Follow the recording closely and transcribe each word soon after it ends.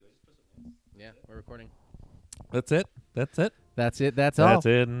Yeah, we're recording. That's it. That's it. That's it. That's all. That's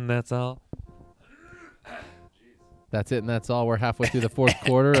it, and that's all. That's it, and that's all. We're halfway through the fourth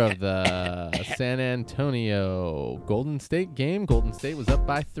quarter of the San Antonio Golden State game. Golden State was up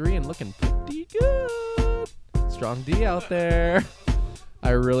by 3 and looking pretty good. Strong D out there.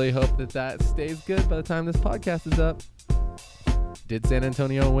 I really hope that stays good by the time this podcast is up. Did San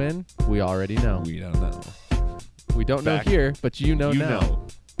Antonio win? We already know. We don't know. We don't know here, but you know now. Know.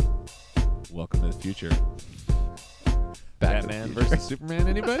 Welcome to the future. Back to the Batman future. versus Superman,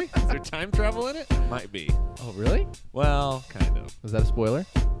 anybody? Is there time travel in it? Might be. Oh, really? Well, kind of. Was that a spoiler?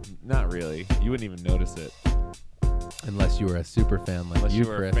 Not really. You wouldn't even notice it. Unless you were a super fan like Unless you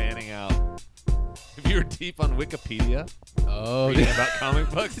were Chris. fanning out. If you were deep on Wikipedia, Oh, reading about comic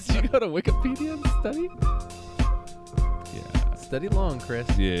books. Did you go to Wikipedia and study? Yeah. Study long, Chris.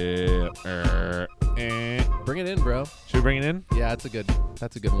 Yeah. Bring it in, bro. Should we bring it in? Yeah, that's a good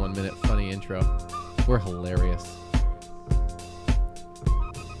 1 minute funny intro. We're hilarious.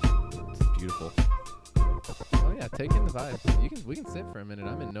 It's beautiful. Oh yeah, take in the vibes. We can sit for a minute.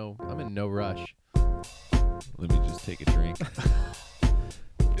 I'm in no rush. Let me just take a drink.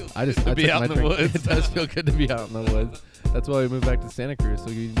 I to be took out my in the drink. woods. It does feel good to be out in the woods. That's why we moved back to Santa Cruz, so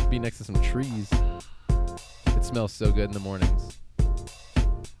we can be next to some trees. It smells so good in the mornings.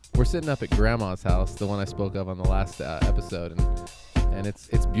 We're sitting up at Grandma's house, the one I spoke of on the last episode, and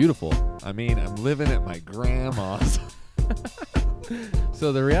it's beautiful. I mean, I'm living at my grandma's.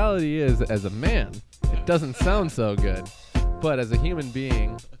 So the reality is, as a man, it doesn't sound so good, but as a human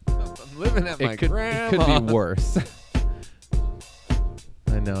being, I'm living at my it could grandma's. be worse.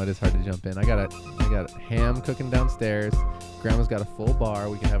 I know it is hard to jump in. I got ham cooking downstairs. Grandma's got a full bar.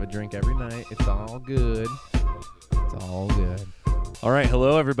 We can have a drink every night. It's all good. It's all good. All right,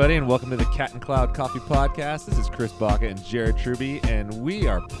 hello everybody, and welcome to the Cat and Cloud Coffee Podcast. This is Chris Baca and Jared Truby, and we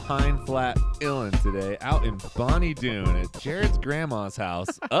are Pine Flat Illin today, out in Bonnie Doon at Jared's grandma's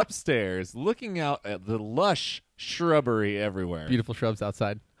house, upstairs, looking out at the lush shrubbery everywhere. Beautiful shrubs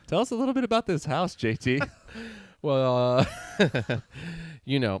outside. Tell us a little bit about this house, JT. Well,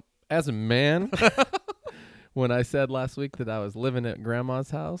 as a man, when I said last week that I was living at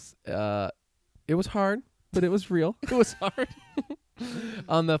Grandma's house, it was hard, but it was real. It was hard.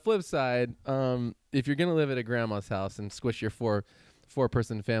 On the flip side, if you're gonna live at a grandma's house and squish your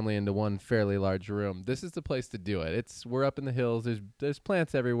four-person family into one fairly large room, this is the place to do it. We're up in the hills. There's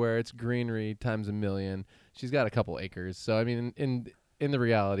plants everywhere. It's greenery times a million. She's got a couple acres. So I mean, in the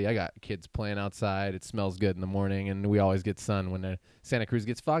reality, I got kids playing outside. It smells good in the morning, and we always get sun when Santa Cruz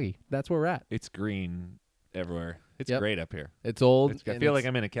gets foggy. That's where we're at. It's green everywhere. It's Yep. great up here. It's old. I feel like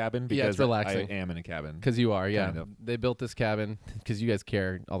I'm in a cabin because it's relaxing. I am in a cabin. Because you are, yeah. Kind of. They built this cabin because you guys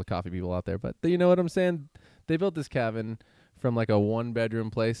care, all the coffee people out there. But you know what I'm saying? They built this cabin from like a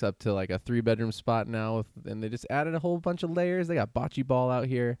 1-bedroom place up to like a 3-bedroom spot now. And they just added a whole bunch of layers. They got bocce ball out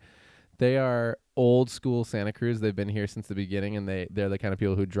here. They are old school Santa Cruz. They've been here since the beginning, and they're the kind of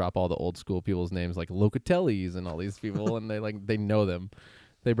people who drop all the old school people's names like Locatellis and all these people, and they know them.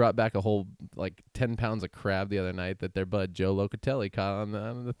 They brought back a whole 10 pounds of crab the other night that their bud Joe Locatelli caught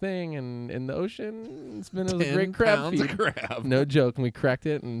on the thing and in the ocean. It was a great crab pounds feed. of crab. No joke. And we cracked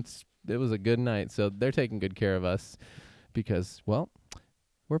it, and it was a good night. So they're taking good care of us because, well,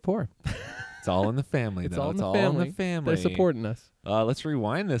 we're poor. It's all in the family, It's though. all in It's the all family. in the family. They're supporting us. Let's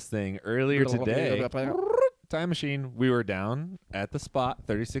rewind this thing. Earlier today, time machine, we were down at the spot,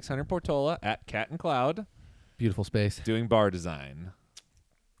 3600 Portola at Cat and Cloud, Beautiful space. doing bar design.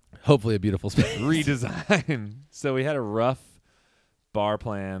 Hopefully a beautiful space. Redesign. So we had a rough bar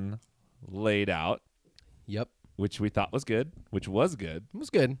plan laid out, Yep. which we thought was good, which was good. It was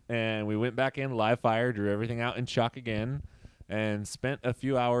good. And we went back in, live fire, drew everything out in chalk again, and spent a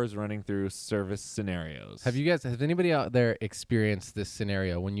few hours running through service scenarios. Has anybody out there experienced this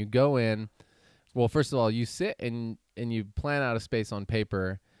scenario? When you go in, well, first of all, you sit and you plan out a space on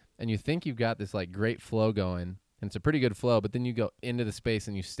paper, and you think you've got this great flow going, and it's a pretty good flow, but then you go into the space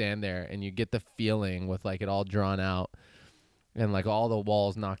and you stand there and you get the feeling with it all drawn out and all the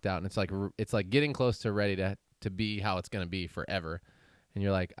walls knocked out, and it's like getting close to ready to be how it's going to be forever. And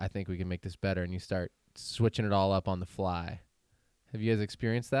you're like, I think we can make this better, and you start switching it all up on the fly. Have you guys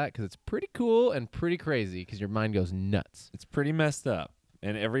experienced that? Because it's pretty cool and pretty crazy because your mind goes nuts. It's pretty messed up.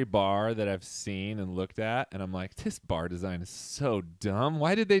 And every bar that I've seen and looked at, and I'm like, this bar design is so dumb.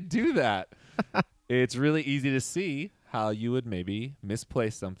 Why did they do that? It's really easy to see how you would maybe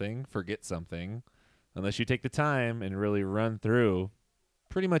misplace something, forget something, unless you take the time and really run through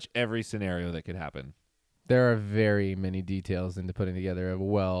pretty much every scenario that could happen. There are very many details into putting together a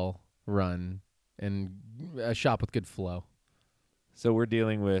well-run and a shop with good flow. So we're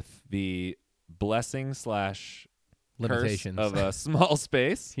dealing with the blessing slash curse Limitations. of a small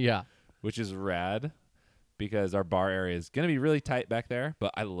space, Yeah. which is rad because our bar area is going to be really tight back there,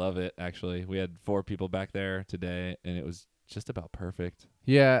 but I love it, actually. We had 4 people back there today, and it was just about perfect.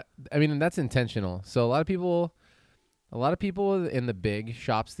 Yeah. I mean, and that's intentional. So a lot of people in the big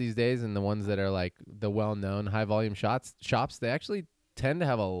shops these days and the ones that are like the well-known high volume shops, they actually tend to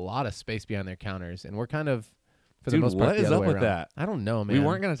have a lot of space behind their counters. And we're kind of, for the Dude, most part, what the is other up way with around. that? I don't know, man. We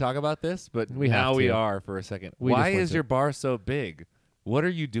weren't going to talk about this, but We now have we to. are for a second. We Why just went is to. your bar so big? What are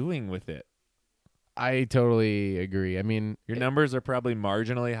you doing with it? I totally agree. I mean, Your numbers are probably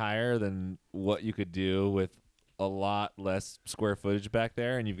marginally higher than what you could do with a lot less square footage back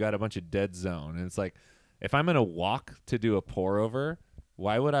there, and you've got a bunch of dead zone. And it's like, if I'm going to walk to do a pour over,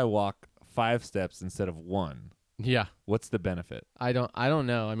 why would I walk 5 steps instead of 1? yeah. What's the benefit? I don't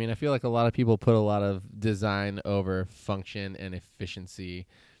know. I mean, I feel like a lot of people put a lot of design over function and efficiency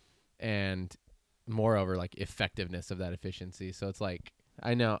and moreover like effectiveness of that efficiency. So it's like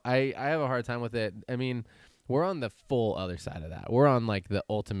I know I have a hard time with it. I mean, we're on the full other side of that. We're on like the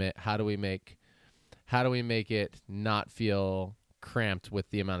ultimate how do we make it not feel cramped with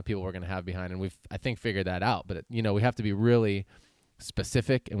the amount of people we're going to have behind, and we've I think figured that out, but we have to be really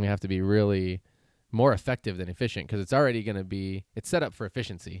specific and we have to be really more effective than efficient because it's already going to be it's set up for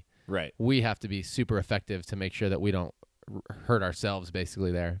efficiency. Right. We have to be super effective to make sure that we don't hurt ourselves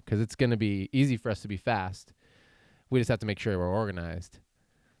basically there because it's going to be easy for us to be fast. We just have to make sure we're organized.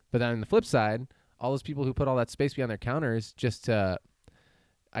 But then on the flip side, all those people who put all that space behind their counters just to,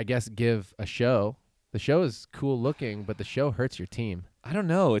 I guess, give a show. The show is cool looking, but the show hurts your team. I don't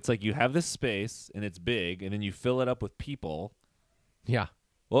know. It's like you have this space and it's big, and then you fill it up with people. Yeah.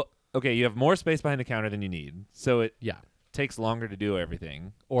 Well, okay, you have more space behind the counter than you need, so it Yeah. takes longer to do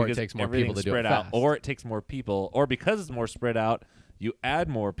everything. Or it because takes more people to do it spread out, fast. or it takes more people, or because it's more spread out, you add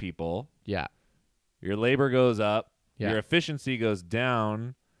more people. Yeah. Your labor goes up, Yeah. your efficiency goes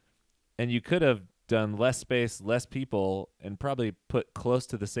down, and you could have done less space, less people, and probably put close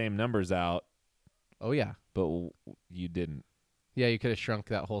to the same numbers out, Oh, yeah. but you didn't. Yeah, you could have shrunk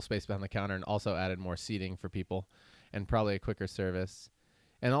that whole space behind the counter and also added more seating for people and probably a quicker service.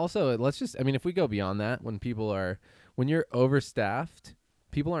 And also, if we go beyond that, when you're overstaffed,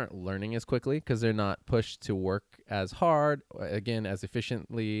 people aren't learning as quickly because they're not pushed to work as hard, again, as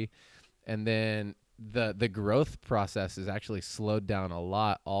efficiently. And then the growth process is actually slowed down a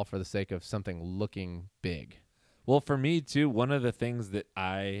lot, all for the sake of something looking big. Well, for me, too, one of the things that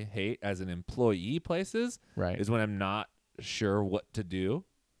I hate as an employee places Right. is when I'm not sure what to do.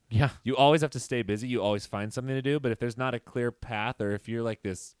 Yeah. You always have to stay busy. You always find something to do. But if there's not a clear path, or if you're like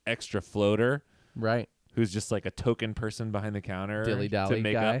this extra floater Right. who's just like a token person behind the counter Dilly-dally to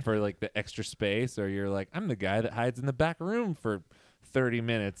make guy. up for like the extra space, or you're like, I'm the guy that hides in the back room for 30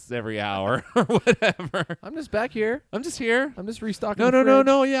 minutes every hour or whatever. I'm just back here. I'm just here. I'm just restocking. No, the no, no, fridge.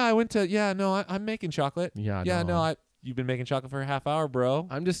 no. Yeah, I went to. Yeah, no, I'm making chocolate. Yeah. Yeah, no. no, you've been making chocolate for a half hour, bro.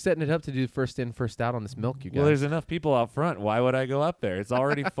 I'm just setting it up to do first in, first out on this milk, you guys. Well, there's enough people out front. Why would I go up there? It's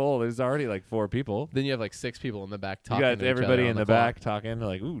already full. There's already like 4 people. Then you have like 6 people in the back You talking. got to each everybody other on in the clock. back talking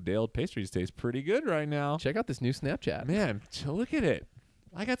like, "Ooh, Dale Pastries taste pretty good right now." Check out this new Snapchat. Man, look at it.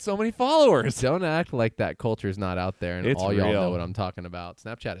 I got so many followers. Don't act like that culture's not out there and It's all y'all real. know what I'm talking about.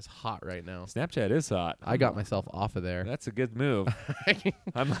 Snapchat is hot right now. Snapchat is hot. I got myself off of there. That's a good move.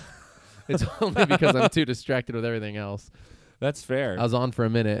 I'm It's only because I'm too distracted with everything else. That's fair. I was on for a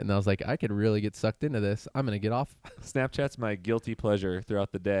minute and I was like, I could really get sucked into this. I'm going to get off. Snapchat's my guilty pleasure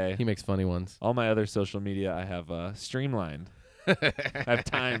throughout the day. He makes funny ones. All my other social media I have streamlined. I have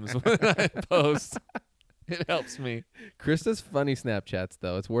times when I post. It helps me. Chris does funny Snapchats,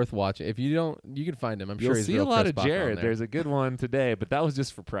 though. It's worth watching. If you don't, you can find him. I'm You'll sure he's see a real lot Chris of Bach on Jared. there. There's a good one today, but that was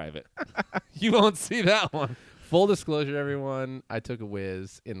just for private. You won't see that one. Full disclosure, everyone, I took a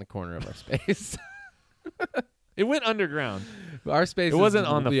whiz in the corner of our space. It went underground. Our space. It wasn't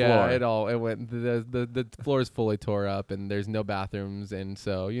on the yeah, floor. It went. The floor is fully tore up, and there's no bathrooms, and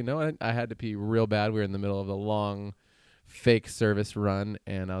so I had to pee real bad. We were in the middle of a long, fake service run,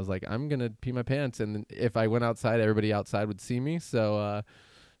 and I was like, I'm gonna pee my pants, and if I went outside, everybody outside would see me. So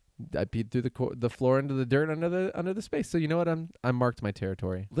I peed through the floor into the dirt under the space. So you know what? I marked my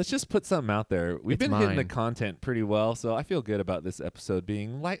territory. Let's just put something out there. We've It's been hitting the mine. content pretty well, so I feel good about this episode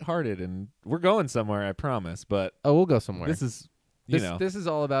being lighthearted, and we're going somewhere, I promise. But Oh, we'll go somewhere. this is, this is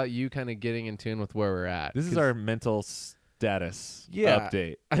all about you kind of getting in tune with where we're at. this is 'Cause- our mental status Yeah.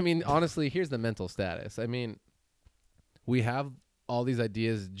 update. I mean, honestly, here's the mental status. I mean, we have all these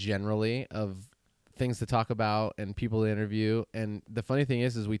ideas generally of things to talk about and people to interview. And the funny thing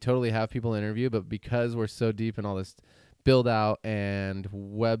is we totally have people to interview, but because we're so deep in all this build out and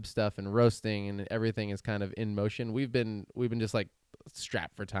web stuff and roasting and everything is kind of in motion. We've been just like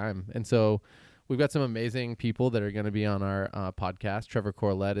strapped for time, and so we've got some amazing people that are going to be on our podcast. Trevor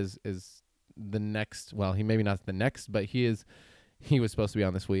Corlett is the next. Well, he maybe not the next, but he is. He was supposed to be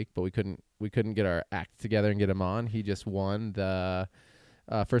on this week, but we couldn't get our act together and get him on. He just won the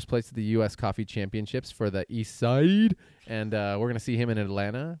first place at the U.S. Coffee Championships for the East Side, and we're going to see him in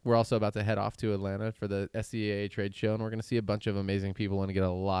Atlanta. We're also about to head off to Atlanta for the SCAA trade show, and we're going to see a bunch of amazing people and get a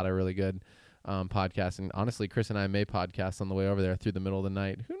lot of really good podcasts. And honestly, Chris and I may podcast on the way over there through the middle of the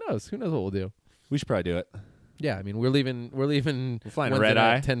night. Who knows? Who knows what we'll do? We should probably do it. Yeah, I mean, we're leaving flying Wednesday red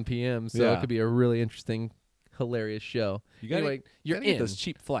night eye at 10 p.m., so it could be a really interesting, hilarious show. Anyway, you're gotta get in. those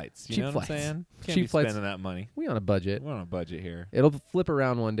cheap flights. You Cheap know flights. what I'm saying? Can't Cheap be flights. spending that money. We on a budget. We're on a budget here. It'll flip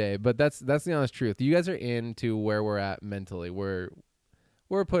around one day, but that's the honest truth. You guys are into where we're at mentally. We're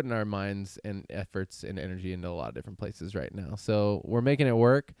putting our minds and efforts and energy into a lot of different places right now. So we're making it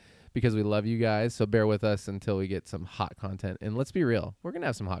work because we love you guys. So bear with us until we get some hot content. And let's be real, we're gonna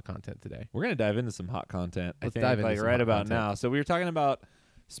have some hot content today. We're gonna dive into some hot content. Let's I think dive into like some right hot about content. now. So we were talking about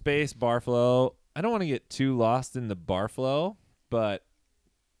space, bar flow. I don't want to get too lost in the bar flow, but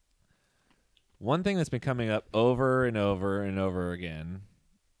one thing that's been coming up over and over and over again,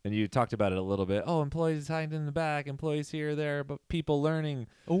 and you talked about it a little bit. Oh, employees hiding in the back, employees here, there, but people learning.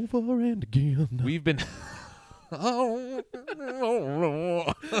 Over and again. We've been to the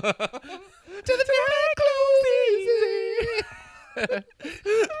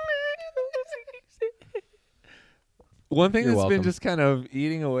One thing You're that's welcome. been just kind of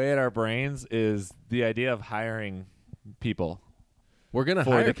eating away at our brains is the idea of hiring people We're gonna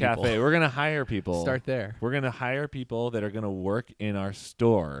for hire the people. cafe. We're gonna hire people. Start there. We're gonna hire people that are gonna work in our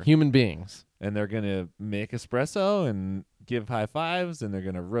store, Human beings. and they're gonna make espresso and give high fives, and they're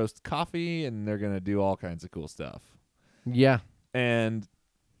gonna roast coffee, and they're gonna do all kinds of cool stuff. Yeah. And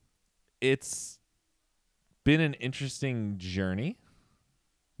it's been an interesting journey.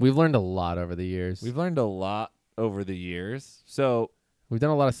 We've learned a lot over the years. We've learned a lot over the years. So We've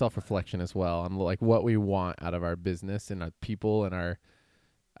done a lot of self-reflection as well on like what we want out of our business and our people and our,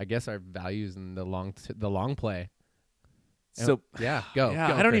 I guess, our values and the long play. And so yeah, go. yeah,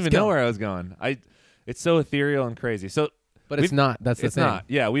 go, I don't Chris, even go. know where I was going. It's so ethereal and crazy. So But it's not. That's the it's thing. not.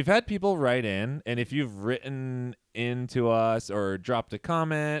 Yeah, we've had people write in, and if you've written into us or dropped a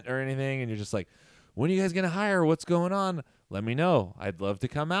comment or anything, and you're just like, when are you guys going to hire? What's going on? Let me know. I'd love to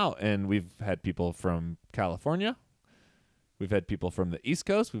come out. And we've had people from California. We've had people from the East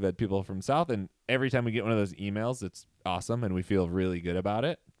Coast. We've had people from South. And every time we get one of those emails, it's awesome, and we feel really good about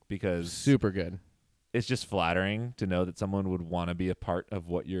it because Super good. it's just flattering to know that someone would want to be a part of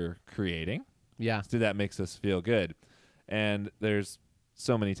what you're creating. Yeah. So that makes us feel good. And there's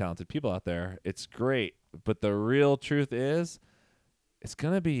so many talented people out there. It's great. But the real truth is, it's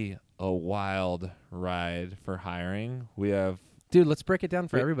going to be a wild ride for hiring. We have, Dude, let's break it down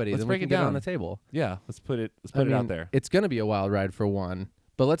for Wait, everybody. let's Then break we it can get it on down. the table. yeah, let's put it I mean, out there. It's going to be a wild ride for one,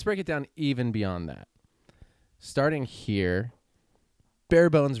 but let's break it down even beyond that. Starting here, bare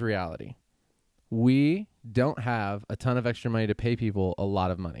bones reality. We don't have a ton of extra money to pay people a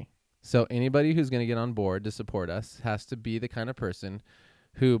lot of money. So anybody who's going to get on board to support us has to be the kind of person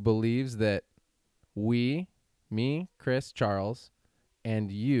who believes that we, me, Chris, Charles,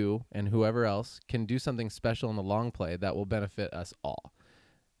 and you and whoever else can do something special in the long play that will benefit us all.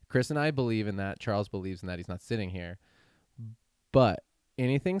 Chris and I believe in that. Charles believes in that. He's not sitting here. But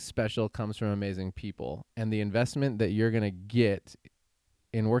anything special comes from amazing people. And the investment that you're going to get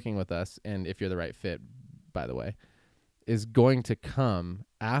in working with us, and if you're the right fit, by the way, is going to come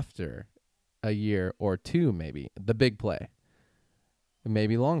after a year or two, maybe. The big play.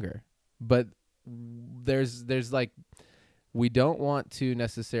 Maybe longer. But there's like, we don't want to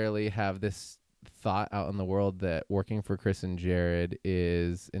necessarily have this thought out in the world that working for Chris and Jared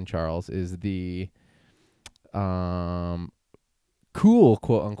and Charles is the cool,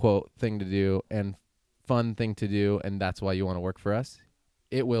 quote unquote, thing to do and fun thing to do, and that's why you want to work for us.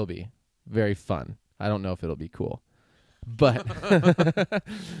 It will be very fun. I don't know if it'll be cool, but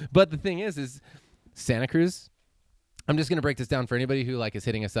but the thing is Santa Cruz. I'm just gonna break this down for anybody who like is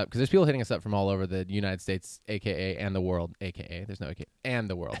hitting us up, because there's people hitting us up from all over the United States, aka, and the world, aka. There's no aka, and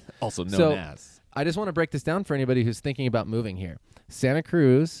the world. Also known So, as. I just want to break this down for anybody who's thinking about moving here. Santa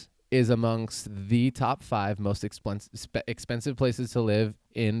Cruz is amongst the top 5 most expensive places to live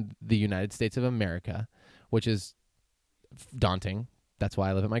in the United States of America, which is daunting. That's why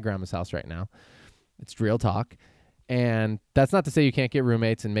I live at my grandma's house right now. It's real talk. And that's not to say you can't get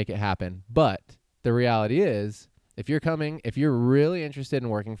roommates and make it happen. But the reality is If you're coming, if you're really interested in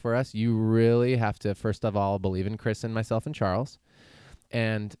working for us, you really have to, first of all, believe in Chris and myself and Charles.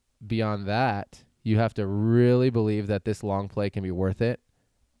 And beyond that, you have to really believe that this long play can be worth it.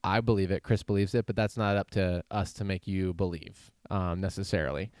 I believe it. Chris believes it, but that's not up to us to make you believe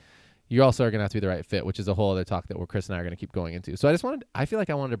necessarily. You also are going to have to be the right fit, which is a whole other talk that Chris and I are going to keep going into. So I feel like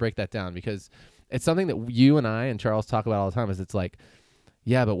I wanted to break that down because it's something that you and I and Charles talk about all the time is it's like,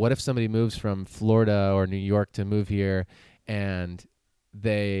 yeah, but what if somebody moves from Florida or New York to move here and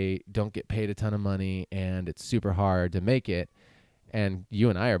they don't get paid a ton of money and it's super hard to make it? And you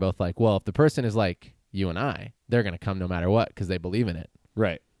and I are both like, well, if the person is like you and I, they're going to come no matter what because they believe in it.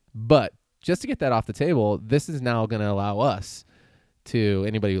 Right. But just to get that off the table, this is now going to allow us to,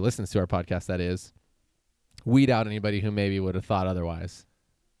 anybody who listens to our podcast, that is, weed out anybody who maybe would have thought otherwise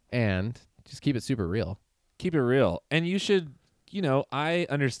and just keep it super real. Keep it real. And you should, I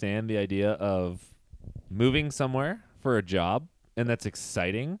understand the idea of moving somewhere for a job, and that's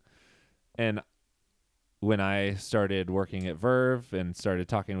exciting. And when I started working at Verve and started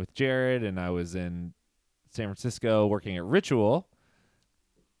talking with Jared, and I was in San Francisco working at Ritual,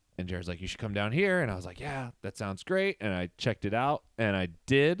 and Jared's like, you should come down here. And I was like, yeah, that sounds great. And I checked it out, and I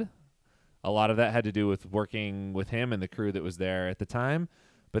did. A lot of that had to do with working with him and the crew that was there at the time.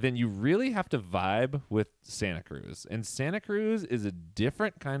 But then you really have to vibe with Santa Cruz. And Santa Cruz is a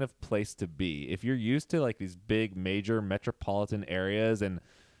different kind of place to be. If you're used to like these big major metropolitan areas and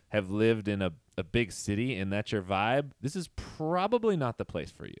have lived in a big city and that's your vibe, this is probably not the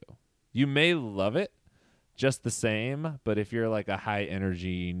place for you. You may love it just the same, but if you're like a high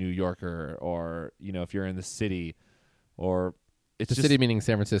energy New Yorker or, if you're in the city or it's the just city meaning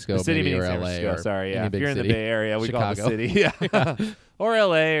San Francisco, the city maybe, meaning or San LA, Francisco, or sorry, yeah. any If big you're in the city. Bay Area, we call it the Chicago. city. Yeah. Or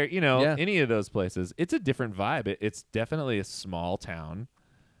LA or, Yeah. any of those places. It's a different vibe. It's definitely a small town.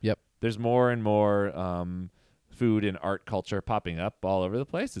 Yep. There's more and more food and art culture popping up all over the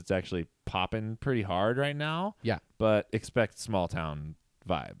place. It's actually popping pretty hard right now. Yeah. But expect small town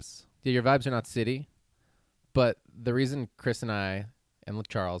vibes. Yeah, your vibes are not city. But the reason Chris and I, and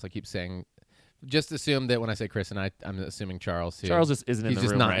Charles, I keep saying, just assume that when I say Chris and I, I'm assuming Charles too. Charles just isn't in He's the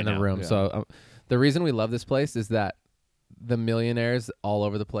just room not right in the now. room. Yeah. So the reason we love this place is that the millionaires all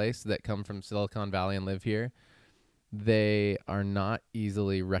over the place that come from Silicon Valley and live here, they are not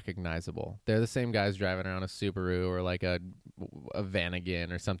easily recognizable. They're the same guys driving around a Subaru or like a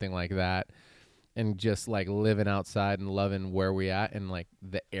Vanagon or something like that, and just like living outside and loving where we at and like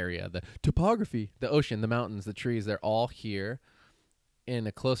the area, the topography, the ocean, the mountains, the trees. They're all here in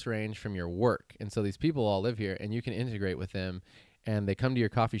a close range from your work. And so these people all live here and you can integrate with them, and they come to your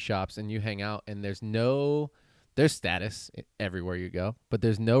coffee shops and you hang out, and there's status everywhere you go, but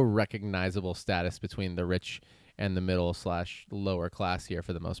there's no recognizable status between the rich and the middle/lower class here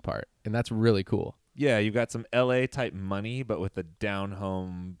for the most part. And that's really cool. Yeah, you got some LA type money, but with a down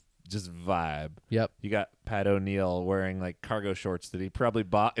home just vibe. Yep. You got Pat O'Neill wearing like cargo shorts that he probably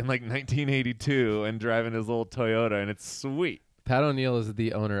bought in like 1982 and driving his little Toyota, and it's sweet. Pat O'Neill is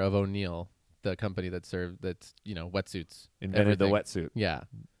the owner of O'Neill, the company that's wetsuits. Invented the everything. wetsuit. Yeah,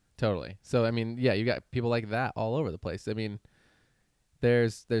 totally. So, I mean, yeah, you got people like that all over the place. I mean,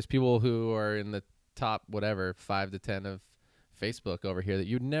 there's people who are in the top, 5 to 10 of Facebook over here that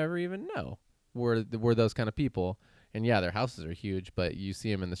you'd never even know were those kind of people. And yeah, their houses are huge, but you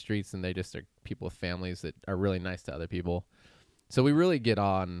see them in the streets and they just are people with families that are really nice to other people. So we really get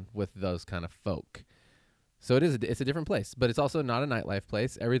on with those kind of folk. So it's a different place, but it's also not a nightlife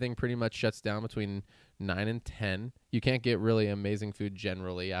place. Everything pretty much shuts down between 9 and 10. You can't get really amazing food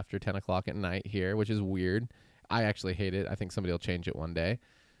generally after 10 o'clock at night here, which is weird. I actually hate it. I think somebody will change it one day.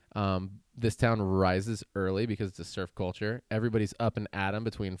 This town rises early because it's a surf culture. Everybody's up and at 'em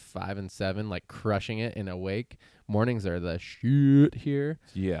between 5 and 7, like crushing it and awake. Mornings are the shit here.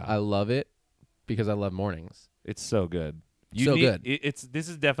 Yeah. I love it because I love mornings. It's so good. Good. This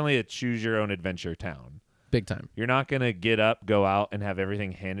is definitely a choose your own adventure town. Big time. You're not going to get up, go out, and have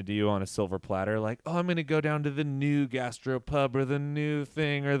everything handed to you on a silver platter like, oh, I'm going to go down to the new gastropub or the new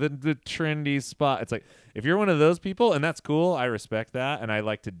thing or the trendy spot. It's like, if you're one of those people, and that's cool, I respect that, and I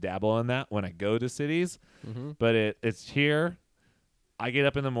like to dabble in that when I go to cities, but it's here. I get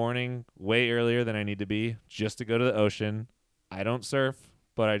up in the morning way earlier than I need to be just to go to the ocean. I don't surf,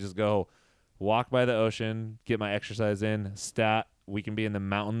 but I just go walk by the ocean, get my exercise in. We can be in the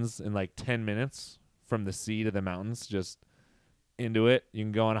mountains in like 10 minutes. From the sea to the mountains, just into it. You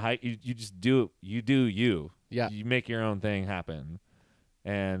can go on a hike. You just do it. You do you. Yeah. You make your own thing happen.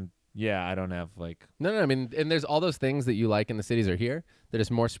 And yeah, I don't have like... No, I mean, and there's all those things that you like in the cities are here. They're just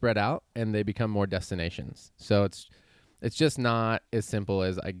more spread out and they become more destinations. So It's just not as simple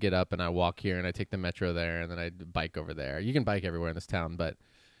as I get up and I walk here and I take the metro there and then I bike over there. You can bike everywhere in this town, but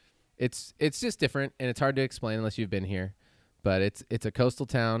it's just different and it's hard to explain unless you've been here. But it's a coastal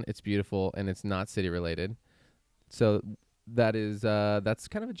town. It's beautiful and it's not city related. So that's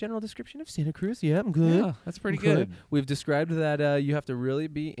kind of a general description of Santa Cruz. Yeah, I'm good. Yeah, that's pretty I'm good. good. We've described that you have to really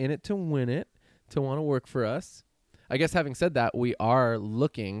be in it to win it, to want to work for us. I guess having said that, we are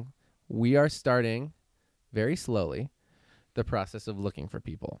starting very slowly the process of looking for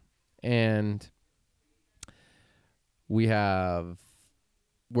people. And we're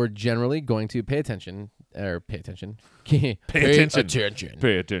generally going to pay attention. Pay attention. Pay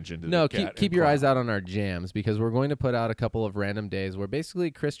attention to No, the cat keep and your clown. eyes out on our jams because we're going to put out a couple of random days where basically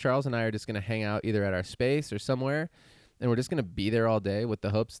Chris, Charles, and I are just going to hang out either at our space or somewhere, and we're just going to be there all day with the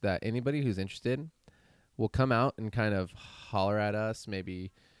hopes that anybody who's interested will come out and kind of holler at us,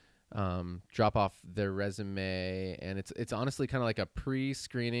 maybe drop off their resume, and it's honestly kind of like a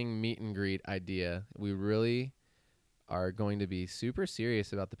pre-screening meet and greet idea. We really are going to be super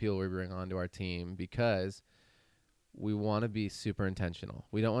serious about the people we bring onto our team because we want to be super intentional.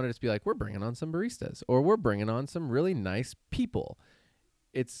 We don't want to just be like, we're bringing on some baristas or we're bringing on some really nice people.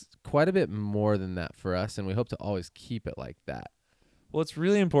 It's quite a bit more than that for us, and we hope to always keep it like that. Well, it's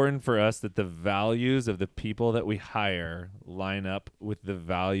really important for us that the values of the people that we hire line up with the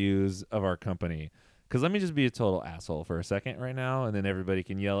values of our company. Because let me just be a total asshole for a second right now, and then everybody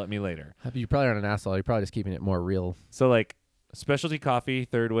can yell at me later. You probably aren't an asshole. You're probably just keeping it more real. So, like, specialty coffee,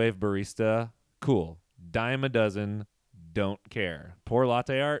 third wave barista, cool. Dime a dozen, don't care. Pour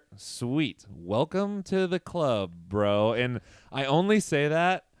latte art, sweet. Welcome to the club, bro. And I only say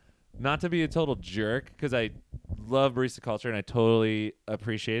that not to be a total jerk, because I love barista culture and I totally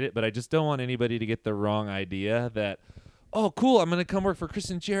appreciate it, but I just don't want anybody to get the wrong idea that, oh, cool, I'm going to come work for Chris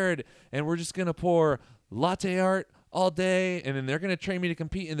and Jared, and we're just going to pour latte art all day, and then they're going to train me to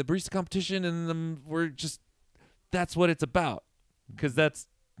compete in the barista competition, and then that's what it's about. Because that's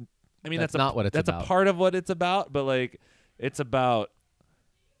not what it's that's about. a part of what it's about, but, like, it's about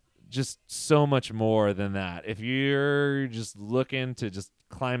just so much more than that. If you're just looking to just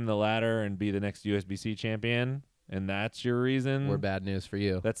climb the ladder and be the next USBC champion, and that's your reason, We're bad news for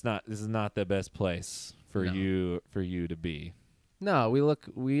you. this is not the best place for No. you to be. No,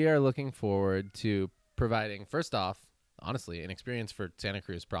 we are looking forward to providing, first off, honestly, an experience for Santa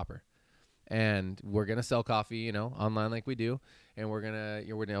Cruz proper. And we're going to sell coffee, online like we do. And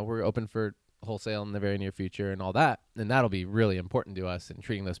we're open for wholesale in the very near future and all that. And that'll be really important to us, and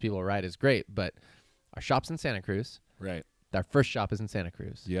treating those people right is great. But our shop's in Santa Cruz. Right. Our first shop is in Santa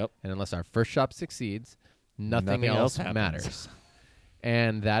Cruz. Yep. And unless our first shop succeeds, nothing else else happens. matters.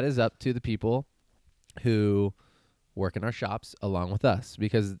 And that is up to the people who work in our shops along with us,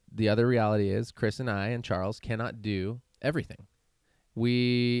 because the other reality is Chris and I and Charles cannot do everything.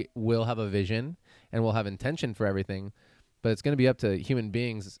 We will have a vision and we'll have intention for everything, but it's going to be up to human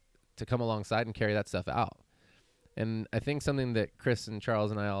beings to come alongside and carry that stuff out. And I think something that Chris and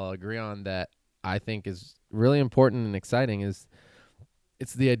Charles and I all agree on that I think is really important and exciting is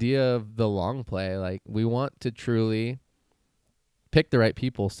it's the idea of the long play. Like, we want to truly pick the right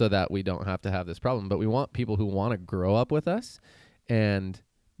people so that we don't have to have this problem, but we want people who want to grow up with us and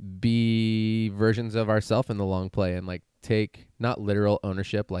be versions of ourselves in the long play, and like take not literal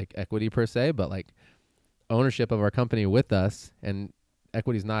ownership like equity per se, but like ownership of our company with us. And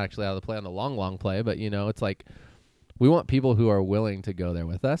equity's not actually out of the play on the long play, but it's like we want people who are willing to go there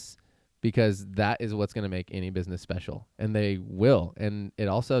with us, because that is what's going to make any business special, and they will. And it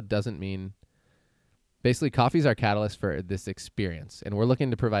also doesn't mean, basically, coffee's our catalyst for this experience, and we're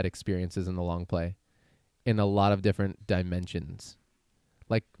looking to provide experiences in the long play in a lot of different dimensions.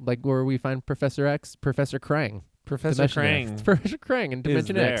 Like where we find Professor X, Professor Krang. Professor Krang Professor Krang in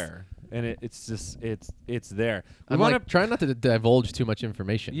Dimension is X. there. And it's just it's there. I'm like trying not to divulge too much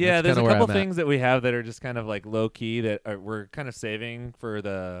information. Yeah, That's there's a kinda where couple I'm at. things that we have that are just kind of like low key that we're kind of saving for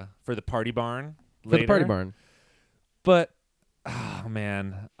the party barn For later. the party barn. But oh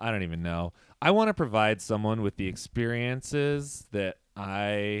man, I don't even know. I want to provide someone with the experiences that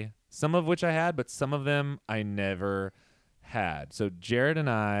some of which I had, but some of them I never had. So Jared and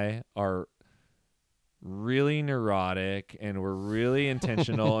I are really neurotic, and we're really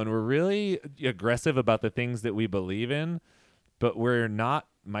intentional, and we're really aggressive about the things that we believe in, but we're not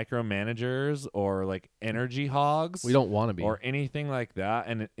micromanagers or like energy hogs. We don't want to be. Or anything like that.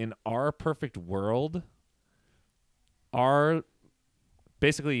 And in our perfect world,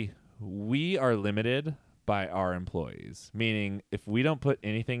 basically we are limited by our employees, meaning if we don't put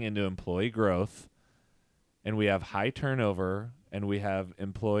anything into employee growth, and we have high turnover, and we have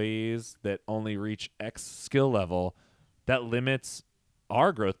employees that only reach X skill level, that limits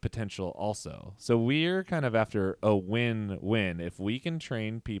our growth potential also. So we're kind of after a win-win. If we can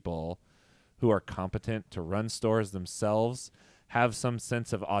train people who are competent to run stores themselves, have some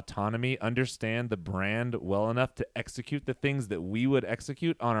sense of autonomy, understand the brand well enough to execute the things that we would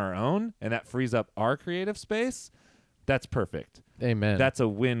execute on our own, and that frees up our creative space, that's perfect. Amen. That's a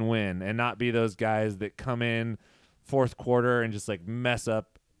win-win, and not be those guys that come in fourth quarter and just like mess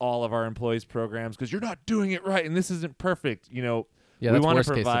up all of our employees' programs because you're not doing it right and this isn't perfect. You know, yeah, we that's want to worst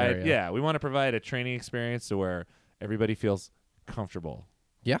case provide, scenario. yeah, we want to provide a training experience to where everybody feels comfortable.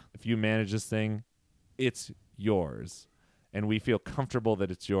 Yeah. If you manage this thing, it's yours. And we feel comfortable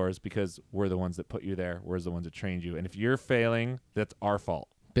that it's yours because we're the ones that put you there. We're the ones that trained you. And if you're failing, that's our fault.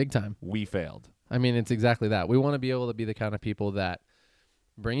 Big time. We failed. I mean, it's exactly that. We want to be able to be the kind of people that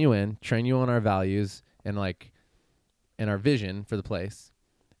bring you in, train you on our values and our vision for the place.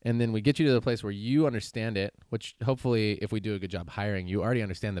 And then we get you to the place where you understand it, which hopefully if we do a good job hiring, you already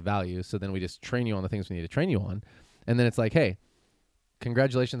understand the values. So then we just train you on the things we need to train you on. And then it's like, hey,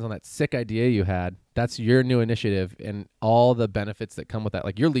 congratulations on that sick idea you had. That's your new initiative and all the benefits that come with that.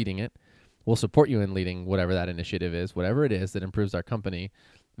 Like, you're leading it. We'll support you in leading whatever that initiative is, whatever it is that improves our company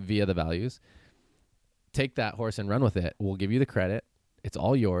via the values. Take that horse and run with it. We'll give you the credit. It's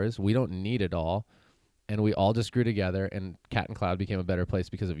all yours. We don't need it all. And we all just grew together, and Cat and Cloud became a better place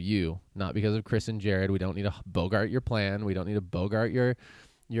because of you, not because of Chris and Jared. We don't need to bogart your plan. We don't need to bogart your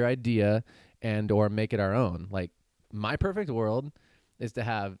idea and or make it our own. Like, my perfect world is to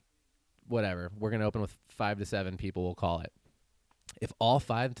have whatever. We're going to open with 5 to 7 people, we'll call it. If all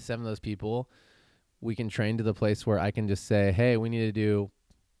 5 to 7 of those people, we can train to the place where I can just say, hey, we need to do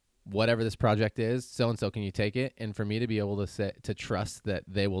whatever this project is, so-and-so, can you take it? And for me to be able to trust that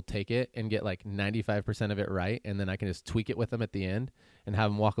they will take it and get like 95% of it right, and then I can just tweak it with them at the end and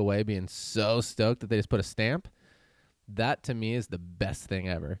have them walk away being so stoked that they just put a stamp. That to me is the best thing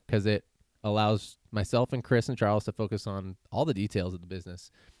ever, because it allows myself and Chris and Charles to focus on all the details of the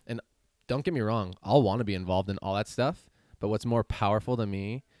business. And don't get me wrong, I'll want to be involved in all that stuff, but what's more powerful to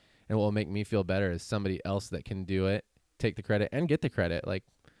me and what will make me feel better is somebody else that can do it, take the credit, and get the credit. Like,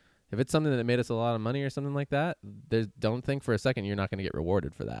 if it's something that made us a lot of money or something like that, don't think for a second you're not going to get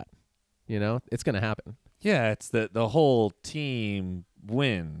rewarded for that. You know, it's going to happen. Yeah, it's the whole team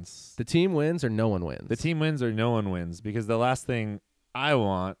wins. The team wins or no one wins. The team wins or no one wins, because the last thing I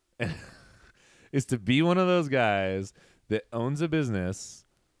want is to be one of those guys that owns a business,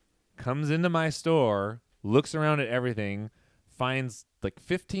 comes into my store, looks around at everything, finds like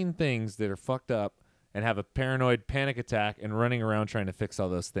 15 things that are fucked up, and have a paranoid panic attack and running around trying to fix all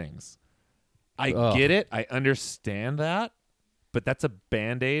those things. I get it. I understand that. But that's a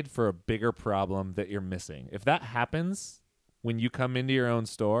Band-Aid for a bigger problem that you're missing. If that happens when you come into your own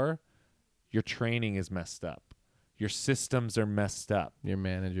store, your training is messed up. Your systems are messed up. Your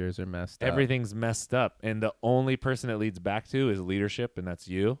managers are messed up. Everything's messed up. And the only person it leads back to is leadership, and that's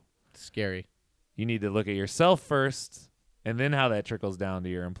you. It's scary. You need to look at yourself first, and then how that trickles down to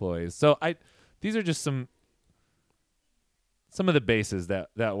your employees. So these are just some of the bases that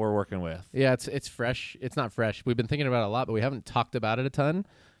we're working with. Yeah, it's fresh. It's not fresh. We've been thinking about it a lot, but we haven't talked about it a ton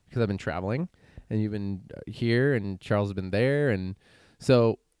because I've been traveling, and you've been here, and Charles has been there, and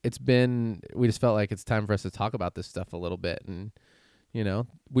so we just felt like it's time for us to talk about this stuff a little bit. And you know,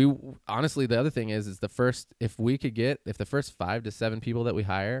 we honestly, the other thing is if the first 5 to 7 people that we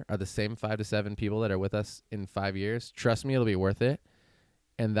hire are the same 5 to 7 people that are with us in 5 years, trust me, it'll be worth it.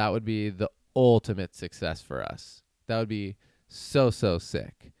 And that would be the ultimate success for us. That would be so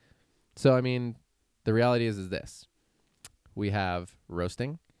sick. So, I mean, the reality is this. We have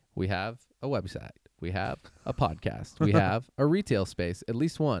roasting. We have a website. We have a podcast. We have a retail space, at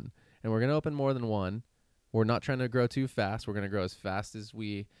least one. And we're going to open more than one. We're not trying to grow too fast. We're going to grow as fast as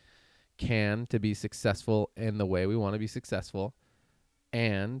we can to be successful in the way we want to be successful.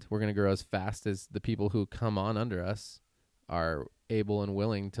 And we're going to grow as fast as the people who come on under us are able and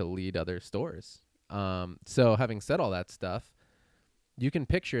willing to lead other stores. So having said all that stuff, you can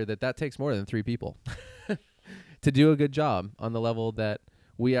picture that takes more than 3 people to do a good job on the level that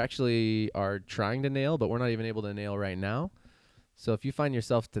we actually are trying to nail, but we're not even able to nail right now. So if you find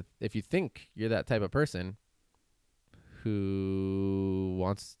yourself if you think you're that type of person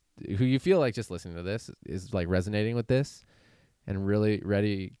who you feel like just listening to this is like resonating with this and really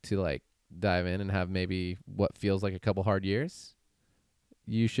ready to like dive in and have maybe what feels like a couple hard years,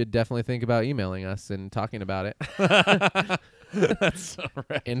 you should definitely think about emailing us and talking about it. That's so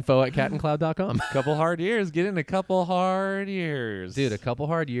right. info@catandcloud.com. Couple hard years. Get in a couple hard years. Dude, a couple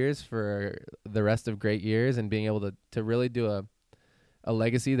hard years for the rest of great years, and being able to really do a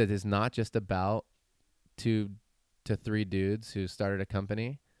legacy that is not just about to to 3 dudes who started a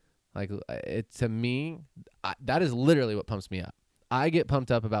company. Like it to me, that is literally what pumps me up. I get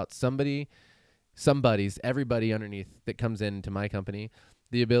pumped up about everybody underneath that comes into my company,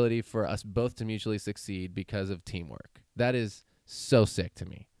 the ability for us both to mutually succeed because of teamwork. That is so sick to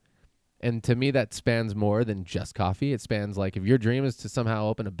me. And to me, that spans more than just coffee. It spans like if your dream is to somehow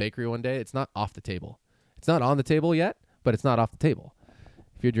open a bakery one day, it's not off the table. It's not on the table yet, but it's not off the table.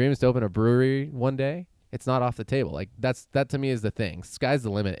 If your dream is to open a brewery one day, it's not off the table. Like that to me is the thing. Sky's the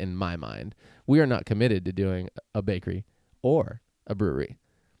limit in my mind. We are not committed to doing a bakery or a brewery,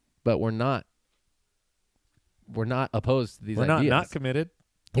 but we're not opposed to these We're ideas. not committed.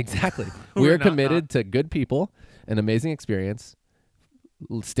 Exactly. We're We're not committed to good people, an amazing experience,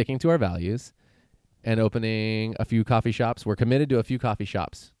 sticking to our values, and opening a few coffee shops. We're committed to a few coffee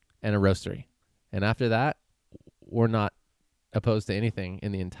shops and a roastery. And after that, we're not opposed to anything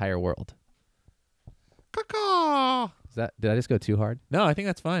in the entire world. Caw-caw. Did I just go too hard? No, I think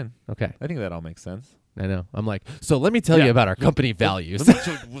that's fine. Okay. I think that all makes sense. I know. I'm like, so let me tell you Yeah. about our company values.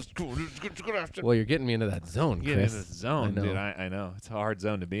 Get Well, you're getting me into that zone, in Chris. this zone, I know. dude. I know. It's a hard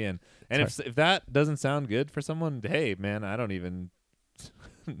zone to be in. And It's if that doesn't sound good for someone, hey, man, I don't even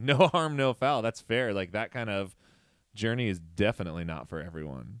no harm, no foul. That's fair. Like that kind of journey is definitely not for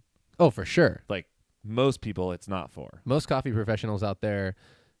everyone. Oh, for sure. Like most people it's not for. Most coffee professionals out there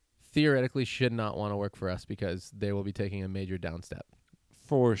theoretically should not want to work for us because they will be taking a major downstep.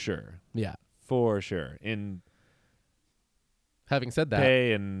 For sure. Yeah. For sure. In Having said that,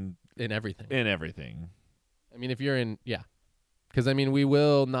 pay and in everything. in everything. I mean, if you're in, yeah. Because, I mean, we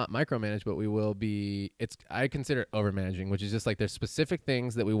will not micromanage, but we will be, I consider it overmanaging, which is just like there's specific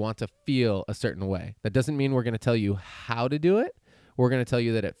things that we want to feel a certain way. That doesn't mean we're going to tell you how to do it. We're going to tell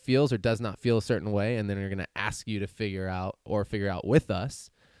you that it feels or does not feel a certain way, and then we're going to ask you to figure out with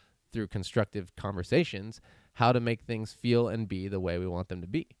us through constructive conversations how to make things feel and be the way we want them to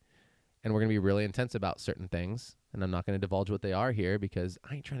be. And we're going to be really intense about certain things, and I'm not going to divulge what they are here because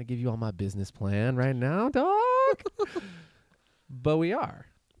I ain't trying to give you all my business plan right now, dog. But we are.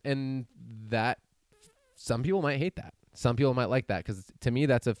 And that, some people might hate that. Some people might like that because to me,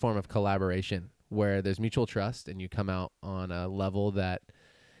 that's a form of collaboration where there's mutual trust and you come out on a level that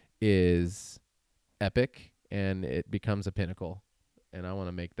is epic and it becomes a pinnacle. And I want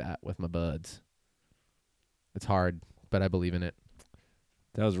to make that with my buds. It's hard, but I believe in it.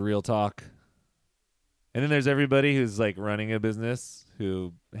 That was real talk. And then there's everybody who's like running a business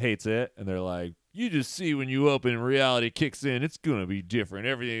who hates it, and they're like, you just see when you open, reality kicks in. It's going to be different.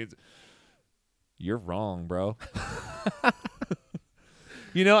 Everything's... You're wrong, bro.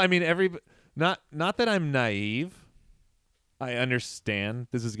 You know, I mean, not that I'm naive. I understand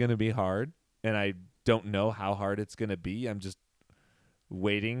this is going to be hard, and I don't know how hard it's going to be. I'm just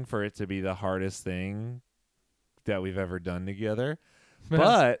waiting for it to be the hardest thing that we've ever done together.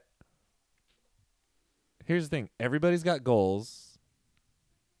 But here's the thing. Everybody's got goals.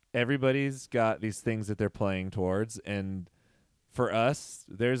 Everybody's got these things that they're playing towards. And for us,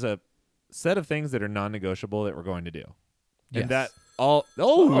 there's a set of things that are non-negotiable that we're going to do. Yes. And that all...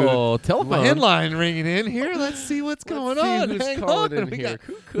 Oh, telephone. my headline ringing in here. Let's see what's going Let's see on. who's Hang calling on. in We here. got-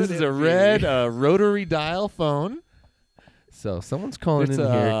 Who could this is it a be? red rotary dial phone. So someone's calling It's, in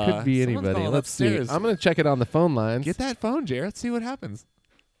here. It could be someone's anybody. calling Let's see. upstairs. I'm going to check it on the phone lines. Get that phone, Jared. Let's see what happens.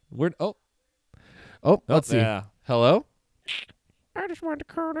 Let's see. Yeah. Hello? I just wanted to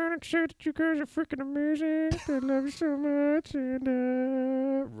call in and say that you guys are freaking amazing. I love you so much.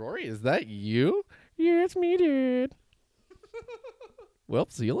 And, Rory, is that you? yeah, it's me, dude. Well,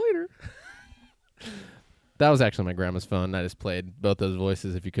 see you later. That was actually my grandma's phone. And I just played both those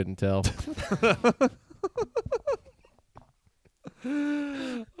voices if you couldn't tell.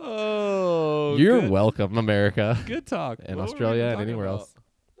 Oh, You're good, welcome, America. good talk. And What were we Australia and talking anywhere about? else.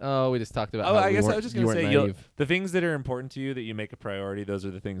 Oh, we just talked about Oh, how I guess I weren't- was just you going to weren't say, naive. the things that are important to you that you make a priority, those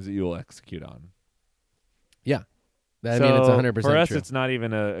are the things that you will execute on. I mean, it's 100% for us, true. it's not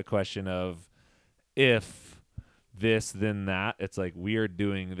even a question of if this, then that. It's like we are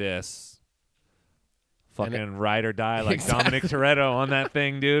doing this. And Fucking ride or die like Exactly. Dominic Toretto on that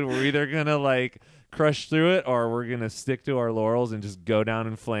thing, dude. We're either going to like crush through it or we're going to stick to our laurels and just go down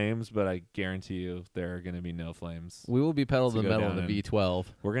in flames. But I guarantee you there are going to be no flames. We will be pedal to To the go metal in down the and- V12.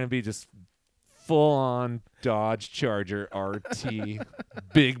 We're going to be just full on Dodge Charger RT,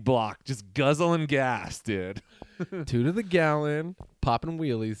 big block, just guzzling gas, dude. 2 to the gallon, popping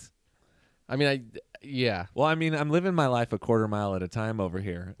wheelies. I mean, yeah. Well, I mean, I'm living my life a quarter mile at a time over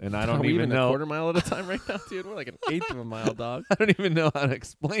here, and I Are don't we even a know. quarter mile at a time right now, dude? We're like an eighth of a mile, dog. I don't even know how to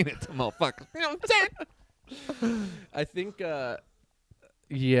explain it to motherfuckers. You know what I'm saying? I think,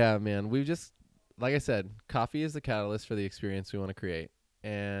 yeah, man, we've just, like I said, coffee is the catalyst for the experience we want to create.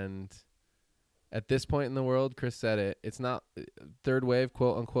 And at this point in the world, Chris said it, it's not third wave,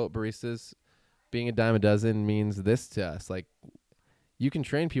 quote unquote, baristas being a dime a dozen means this to us. Like, you can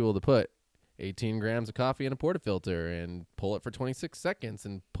train people to put 18 grams of coffee in a portafilter and pull it for 26 seconds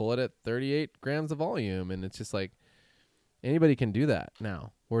and pull it at 38 grams of volume. And it's just like, anybody can do that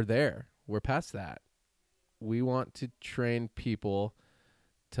now. We're there. We're past that. We want to train people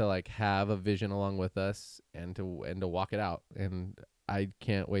to like have a vision along with us and to walk it out. And I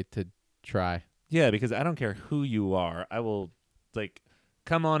can't wait to try. Yeah, because I don't care who you are. I will, like,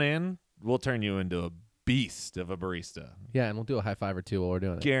 come on in. We'll turn you into a beast of a barista. Yeah, and we'll do a high five or two while we're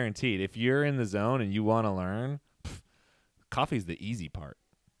doing it. Guaranteed. If you're in the zone and you want to learn, coffee's the easy part.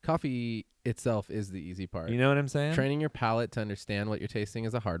 Coffee itself is the easy part. You know what I'm saying? Training your palate to understand what you're tasting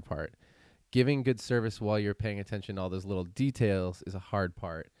is a hard part. Giving good service while you're paying attention to all those little details is a hard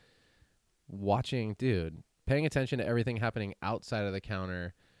part. Paying attention to everything happening outside of the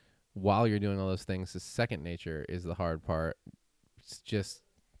counter while you're doing all those things is second nature, is the hard part. It's just,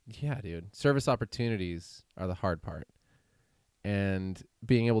 yeah, dude. Service opportunities are the hard part. And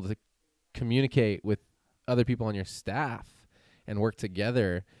being able to communicate with other people on your staff and work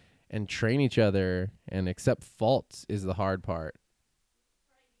together and train each other and accept faults is the hard part.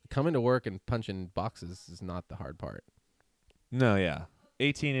 Coming to work and punching boxes is not the hard part. No, yeah.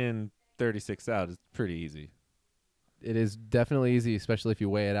 18 in, 36 out is pretty easy. It is definitely easy, especially if you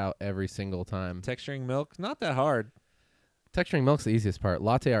weigh it out every single time. Texturing milk, not that hard. Texturing milk's the easiest part.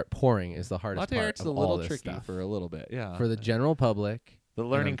 Latte art pouring is the hardest Latte part. art's of a all little this tricky stuff. for a little bit, yeah. For the general public, The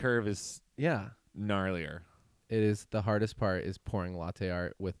learning curve is yeah, gnarlier. it is the hardest part is pouring latte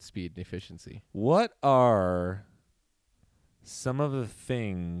art with speed and efficiency. What are some of the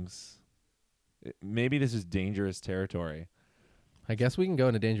things, maybe this is dangerous territory. I guess we can go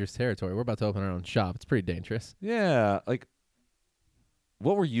into dangerous territory. We're about to open our own shop. It's pretty dangerous. Yeah, like,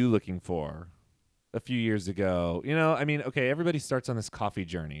 what were you looking for a few years ago? You know, I mean, okay, everybody starts on this coffee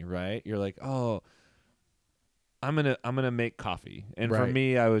journey, right? You're like, oh, I'm gonna make coffee. And for Right.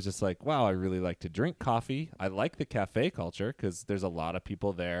 me, I was just like, wow, I really like to drink coffee. I like the cafe culture because there's a lot of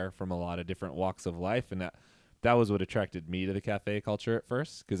people there from a lot of different walks of life, and that was what attracted me to the cafe culture at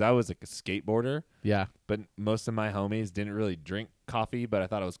first, because I was like a skateboarder, Yeah. but most of my homies didn't really drink coffee, but I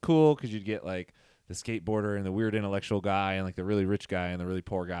thought it was cool because you'd get like the skateboarder and the weird intellectual guy and like the really rich guy and the really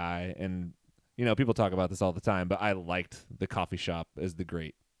poor guy. And, you know, people talk about this all the time, but I liked the coffee shop as the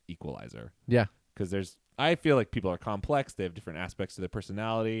great equalizer. Yeah. Because I feel like people are complex. They have different aspects to their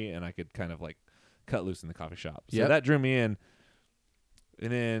personality, and I could kind of like cut loose in the coffee shop. So Yep. that drew me in.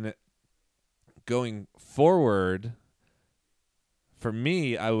 And then going forward, for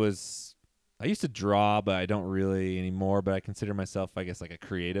me, I used to draw, but I don't really anymore, but I consider myself, I guess, like a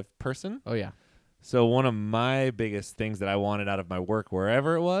creative person. Oh, yeah. So one of my biggest things that I wanted out of my work,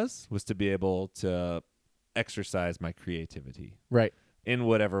 wherever it was to be able to exercise my creativity Right. in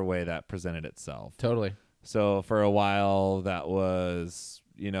whatever way that presented itself. Totally. So for a while, that was,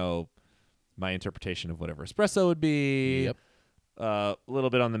 you know, my interpretation of whatever espresso would be. Yep. A little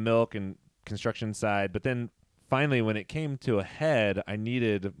bit on the milk and construction side. But then finally, when it came to a head, I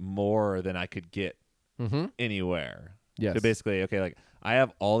needed more than I could get Mm-hmm. anywhere. Yes. So basically, okay, like I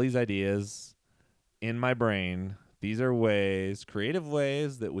have all these ideas in my brain. These are creative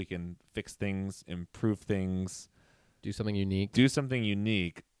ways that we can fix things, improve things, Do something unique. do something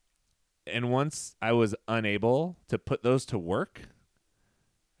unique. And once I was unable to put those to work,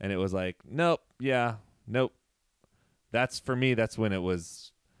 and it was like, nope. That's for me. That's when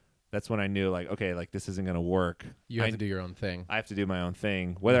I knew, like, okay, like this isn't going to work. You have to do your own thing. I have to do my own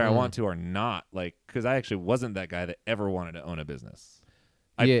thing, whether I Mhm. want to or not. Like, because I actually wasn't that guy that ever wanted to own a business.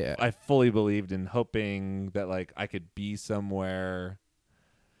 Yeah. I fully believed in hoping that like I could be somewhere.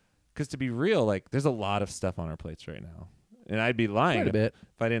 Because to be real, like there's a lot of stuff on our plates right now, and I'd be lying Quite a bit.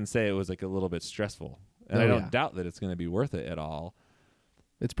 if I didn't say it was like a little bit stressful. And Oh, I don't yeah. doubt that it's going to be worth it at all.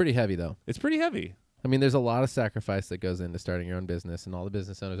 It's pretty heavy, though. It's pretty heavy. I mean, there's a lot of sacrifice that goes into starting your own business, and all the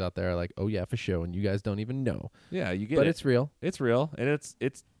business owners out there are like, oh, yeah, for sure, and you guys don't even know. Yeah, you get But it. it's real. It's real, and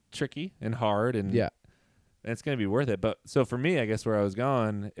it's tricky and hard, and Yeah. and it's going to be worth it. But so for me, I guess where I was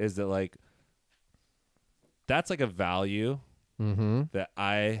going is that like that's like a value Mm-hmm. that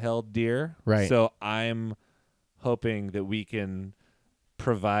I held dear. Right. So I'm hoping that we can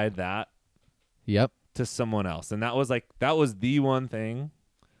provide that Yep. to someone else. And that was the one thing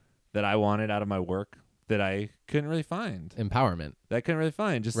that I wanted out of my work that I couldn't really find. Empowerment. That I couldn't really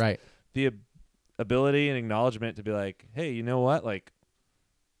find. Just Right. the ability and acknowledgement to be like, hey, you know what? Like,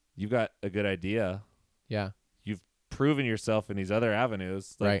 you've got a good idea. Yeah. proven yourself in these other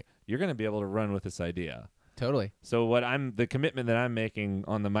avenues, like, Right. you're going to be able to run with this idea. Totally. So the commitment that I'm making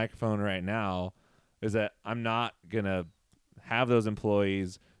on the microphone right now is that I'm not going to have those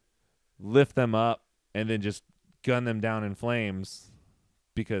employees lift them up and then just gun them down in flames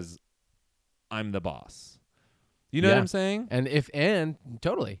because I'm the boss. You know what Yeah. I'm saying? And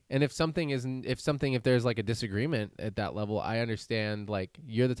totally. And if there's like a disagreement at that level, I understand, like,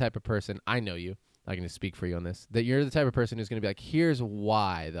 you're the type of person, I know you, I can just speak for you on this, that you're the type of person who's going to be like, here's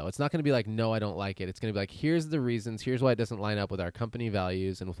why, though. It's not going to be like, no, I don't like it. It's going to be like, here's the reasons. Here's why it doesn't line up with our company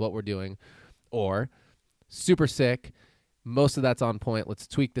values and with what we're doing. Or super sick. Most of that's on point. Let's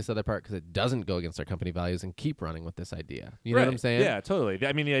tweak this other part because it doesn't go against our company values and keep running with this idea. You know what I'm saying? Yeah, totally.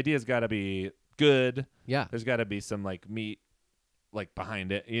 I mean, the idea's got to be good. Yeah. There's got to be some like meat like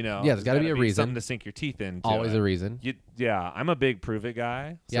behind it, you know. Yeah, there's gotta be a reason. Something to sink your teeth into. Always a reason. Yeah, I'm a big prove it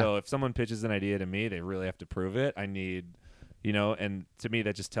guy. Yeah. So if someone pitches an idea to me, they really have to prove it. I need, and to me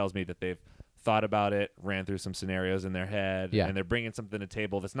that just tells me that they've thought about it, ran through some scenarios in their head, Yeah. and they're bringing something to the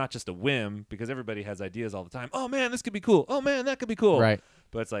table that's not just a whim, because everybody has ideas all the time. Oh man, this could be cool. Oh man, that could be cool. Right.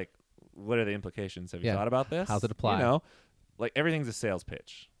 But it's like, what are the implications? Have you Yeah. thought about this? How's it apply? Like everything's a sales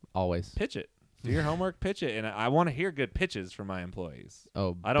pitch. Always. Pitch it. Do your homework, pitch it. And I want to hear good pitches from my employees.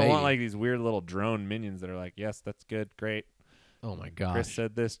 Oh, I don't want babe. like these weird little drone minions that are like, yes, that's good, great. Oh my gosh. Chris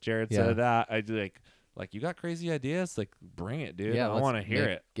said this, Jared Yeah. said that. I do like you got crazy ideas? Like bring it, dude. Yeah, I let's want to hear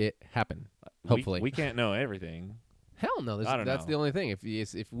it. Make it happen. We- Hopefully. We can't know everything. Hell no. I don't That's know. the only thing.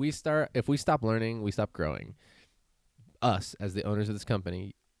 If we stop learning, we stop growing. Us as the owners of this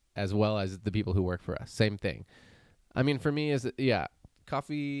company, as well as the people who work for us, same thing. I mean, for me,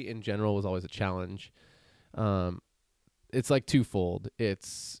 coffee in general was always a challenge. It's like twofold.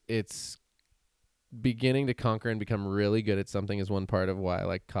 It's beginning to conquer and become really good at something is one part of why I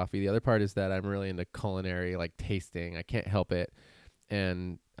like coffee. The other part is that I'm really into culinary, like tasting. I can't help it.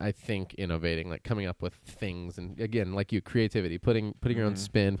 And I think innovating, like coming up with things, and again, like you, creativity, putting your own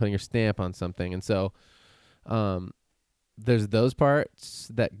spin, putting your stamp on something. And so there's those parts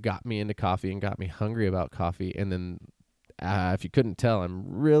that got me into coffee and got me hungry about coffee. And then if you couldn't tell, I'm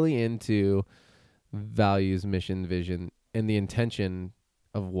really into values, mission, vision, and the intention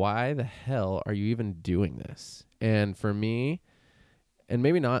of why the hell are you even doing this? And for me, and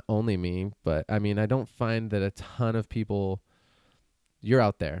maybe not only me, but I mean, I don't find that a ton of people, you're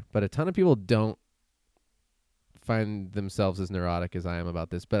out there, but a ton of people don't find themselves as neurotic as I am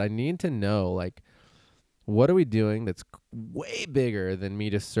about this. But I need to know, like, what are we doing that's way bigger than me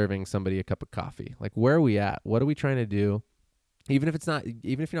just serving somebody a cup of coffee? Like, where are we at? What are we trying to do? Even if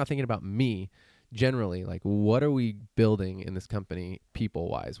you're not thinking about me, generally, like, what are we building in this company people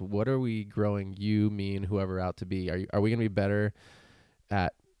wise? What are we growing you, me, and whoever out to be? Are we going to be better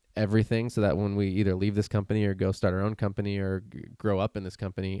at everything so that when we either leave this company or go start our own company or grow up in this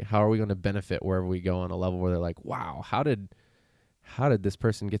company, how are we going to benefit wherever we go on a level where they're like, wow, how did this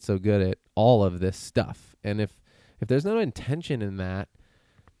person get so good at all of this stuff? And if there's no intention in that,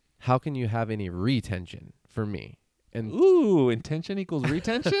 how can you have any retention for me? And Ooh, intention equals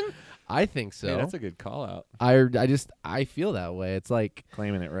retention? I think so. Hey, that's a good call out. I feel that way. It's like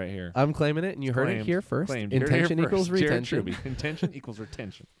Claiming it right here. I'm claiming it, and you heard it Claimed. here first. Claimed. You heard it here Intention first. equals Jared retention. Truby. Intention equals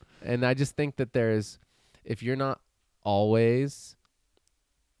retention. And I just think that if you're not always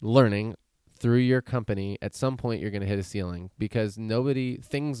learning through your company, at some point you're going to hit a ceiling because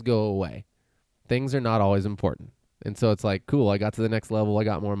things go away. Things are not always important. And so it's like, cool, I got to the next level. I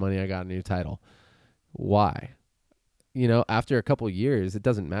got more money. I got a new title. Why? After a couple years, it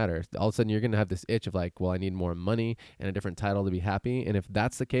doesn't matter. All of a sudden, you're going to have this itch of like, well, I need more money and a different title to be happy. And if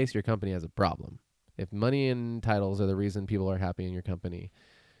that's the case, your company has a problem. If money and titles are the reason people are happy in your company,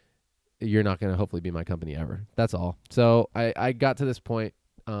 you're not going to hopefully be my company ever. That's all. So I got to this point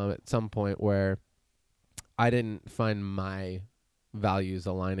at some point where I didn't find my values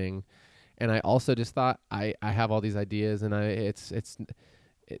aligning. And I also just thought I have all these ideas and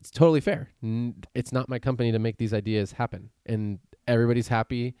it's totally fair. It's not my company to make these ideas happen. And everybody's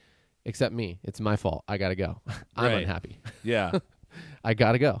happy except me. It's my fault. I got to go. I'm Right. unhappy. Yeah. I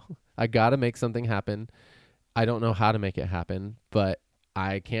got to go. I got to make something happen. I don't know how to make it happen, but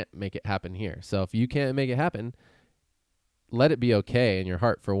I can't make it happen here. So if you can't make it happen, let it be okay in your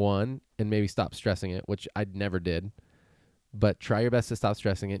heart for one, and maybe stop stressing it, which I never did. But try your best to stop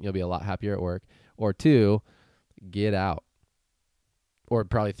stressing it, and you'll be a lot happier at work. Or two, get out. Or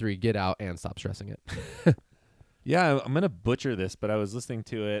probably three, get out and stop stressing it. Yeah, I'm going to butcher this, but I was listening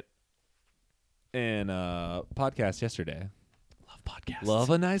to it in a podcast yesterday. Love podcasts. Love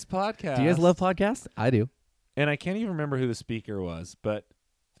a nice podcast. Do you guys love podcasts? I do. And I can't even remember who the speaker was, but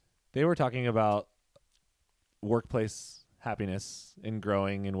they were talking about workplace happiness and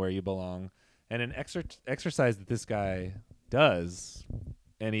growing and where you belong. And an exercise that this guy does,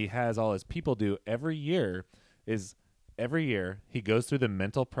 and he has all his people do every year, is every year he goes through the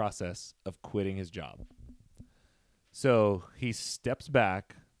mental process of quitting his job. So he steps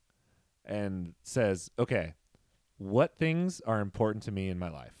back and says, okay, what things are important to me in my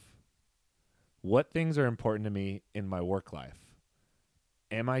life? What things are important to me in my work life?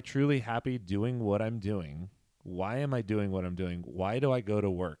 Am I truly happy doing what I'm doing? Why am I doing what I'm doing? Why do I go to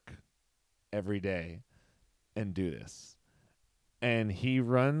work every day and do this? And he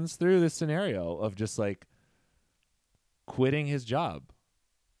runs through this scenario of just like quitting his job.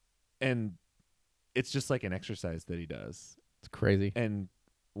 And it's just like an exercise that he does. It's crazy. And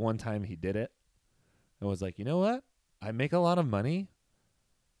one time he did it and was like, you know what? I make a lot of money.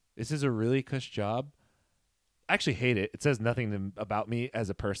 This is a really cush job. I actually hate it. It says nothing about me as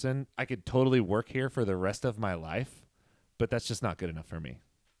a person. I could totally work here for the rest of my life, but that's just not good enough for me.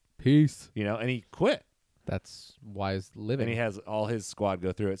 Peace. You know, and he quit. That's wise living. And he has all his squad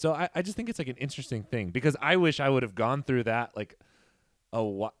go through it. So I just think it's like an interesting thing because I wish I would have gone through that like a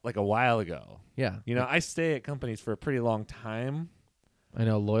while ago. Yeah. You know, I stay at companies for a pretty long time. I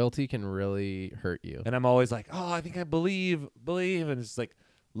know loyalty can really hurt you. And I'm always like, oh, I think I believe. And it's like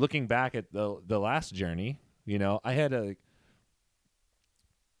looking back at the last journey, you know, I had a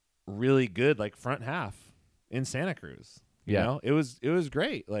really good like front half in Santa Cruz. You know, it was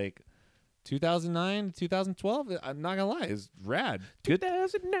great. Like 2009, 2012, I'm not gonna lie, it was rad. Good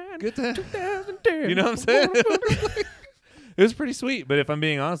 2009, good to 2010. you know what I'm saying? It was pretty sweet, but if I'm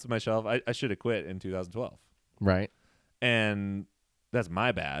being honest with myself, I should have quit in 2012. Right. And that's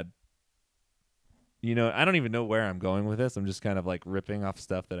my bad. You know, I don't even know where I'm going with this. I'm just kind of like ripping off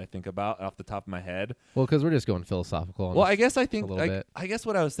stuff that I think about off the top of my head. Well, because we're just going philosophical. Well, I guess I think little bit. I guess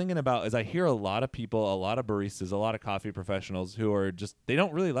what I was thinking about is I hear a lot of people, a lot of baristas, a lot of coffee professionals who are just they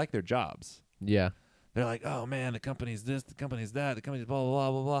don't really like their jobs. Yeah. They're like, oh man, the company's this, the company's that, the company's blah blah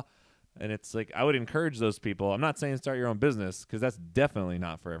blah blah blah. And it's like I would encourage those people. I'm not saying start your own business because that's definitely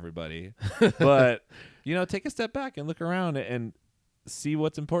not for everybody. But you know, take a step back and look around and see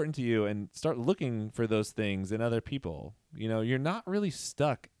what's important to you and start looking for those things in other people. You know, you're not really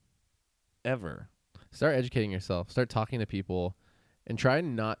stuck ever. Start educating yourself. Start talking to people and try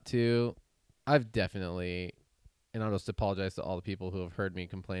not to. I've definitely, and I'll just apologize to all the people who have heard me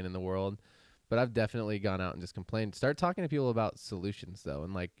complain in the world, but I've definitely gone out and just complained. Start talking to people about solutions though,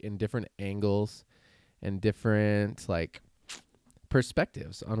 and like in different angles and different like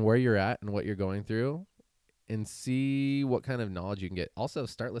perspectives on where you're at and what you're going through. And see what kind of knowledge you can get. Also,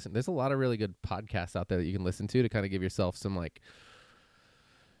 start listening. There's a lot of really good podcasts out there that you can listen to kind of give yourself some like.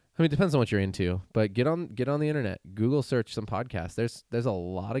 I mean, it depends on what you're into, but get on the internet, Google search some podcasts. There's a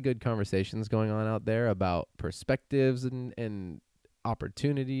lot of good conversations going on out there about perspectives and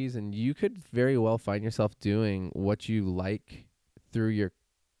opportunities, and you could very well find yourself doing what you like through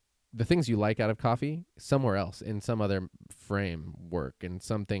the things you like out of coffee somewhere else in some other framework and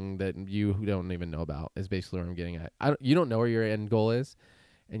something that you don't even know about is basically what I'm getting at. You don't know where your end goal is,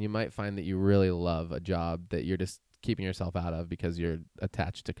 and you might find that you really love a job that you're just keeping yourself out of because you're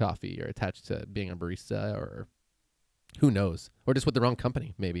attached to coffee or attached to being a barista or who knows, or just with the wrong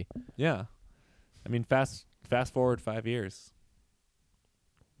company maybe. Yeah. I mean, fast forward 5 years.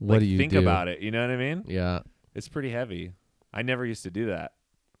 What do you think do? about it? You know what I mean? Yeah. It's pretty heavy. I never used to do that.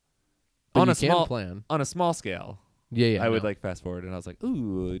 But On you a small plan. On a small scale. Yeah. I would like fast forward and I was like,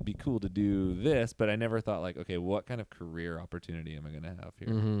 ooh, it'd be cool to do this, but I never thought like, okay, what kind of career opportunity am I going to have here?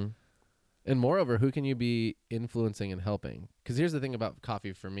 Mm-hmm. And moreover, who can you be influencing and helping? Because here's the thing about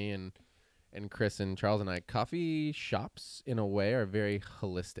coffee for me and Chris and Charles and I. Coffee shops, in a way, are very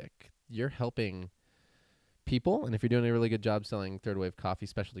holistic. You're helping people, and if you're doing a really good job selling third wave coffee,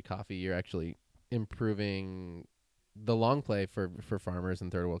 specialty coffee, you're actually improving the long play for farmers in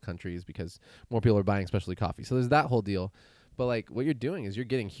third world countries because more people are buying specialty coffee. So there's that whole deal. But like what you're doing is you're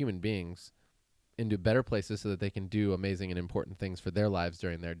getting human beings into better places so that they can do amazing and important things for their lives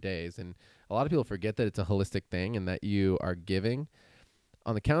during their days. And a lot of people forget that it's a holistic thing and that you are giving.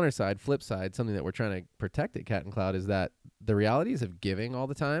 On the counter side, flip side, something that we're trying to protect at Cat and Cloud is that the realities of giving all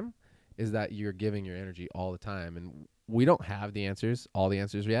the time is that you're giving your energy all the time. And we don't have all the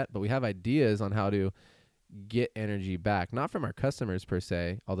answers yet, but we have ideas on how to get energy back, not from our customers per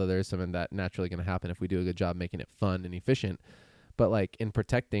se, although there is some of that naturally going to happen if we do a good job making it fun and efficient, but like in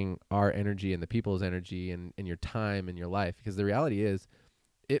protecting our energy and the people's energy and your time and your life. Because the reality is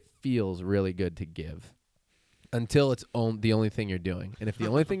it feels really good to give until it's the only thing you're doing. And if the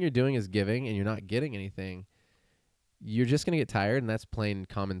only thing you're doing is giving and you're not getting anything, you're just going to get tired. And that's plain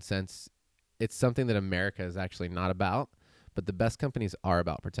common sense it's something that America is actually not about, but the best companies are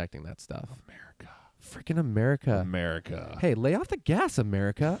about protecting that stuff. America. Freaking America. America. Hey, lay off the gas,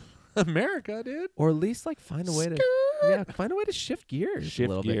 America. America, dude. Or at least like find a way to find a way to shift gears Shift a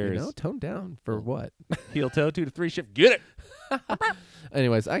little bit, you gears. know? Tone down for what? Heel toe, 2 to 3 shift. Get it.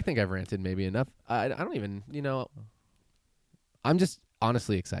 Anyways, I think I've ranted maybe enough. I don't even, you know, I'm just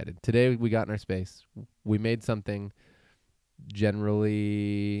honestly excited. Today we got in our space. We made something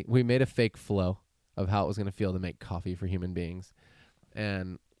we made a fake flow of how it was going to feel to make coffee for human beings.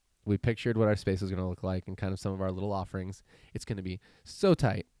 And we pictured what our space was going to look like and kind of some of our little offerings. It's going to be so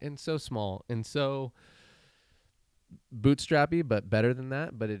tight and so small and so bootstrappy, but better than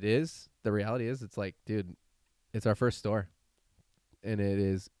that. But it is. The reality is it's like, dude, it's our first store. And it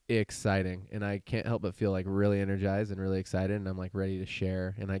is exciting. And I can't help but feel like really energized and really excited. And I'm like ready to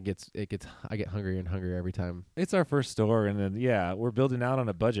share. And I get hungrier and hungrier every time. It's our first store, and then we're building out on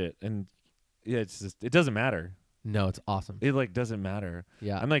a budget, and it's just, it doesn't matter. No, it's awesome. It like doesn't matter.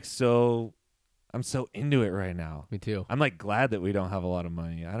 Yeah. I'm so into it right now. Me too. I'm like glad that we don't have a a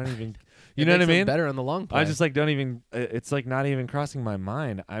money. I don't even, you It know what I makes it mean? better on the long play. I just like don't even. It's like not even crossing my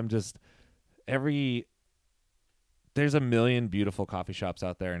mind. I'm just there's a million beautiful coffee shops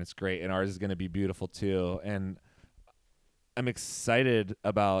out there, and it's great, and ours is going to be beautiful too. And I'm excited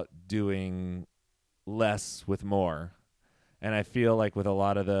about doing less with more. And I feel like with a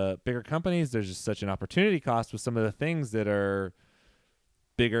lot of the bigger companies, there's just such an opportunity cost with some of the things that are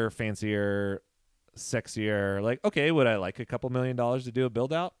bigger, fancier, sexier. Like, okay, would I like a couple $1 million to do a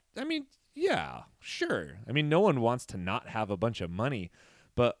build out? I mean, yeah, sure. I mean, no one wants to not have a bunch of money,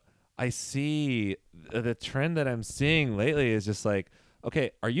 but I see the trend that I'm seeing lately is just like,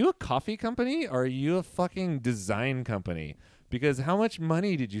 okay, are you a coffee company or are you a fucking design company? Because how much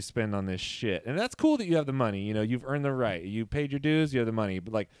money did you spend on this shit? And that's cool that you have the money. You know, you've earned the right. You paid your dues. You have the money.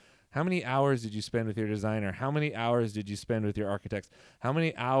 But like, how many hours did you spend with your designer? How many hours did you spend with your architects? How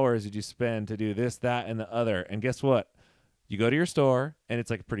many hours did you spend to do this, that, and the other? And guess what? You go to your store, and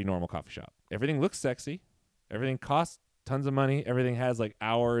it's like a pretty normal coffee shop. Everything looks sexy. Everything costs tons of money. Everything has like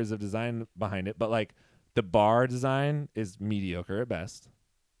hours of design behind it. But like the bar design is mediocre at best.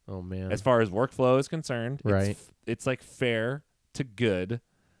 Oh man. As far as workflow is concerned, Right. It's like fair to good.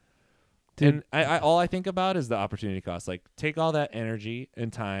 Dude. And I all I think about is the opportunity cost. Like, take all that energy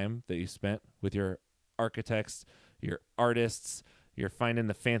and time that you spent with your architects, your artists, you're finding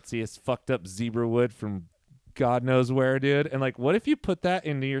the fanciest fucked up zebra wood from God knows where, dude. And like, what if you put that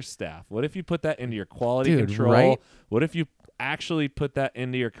into your staff? What if you put that into your quality Dude, control? right? What if you actually put that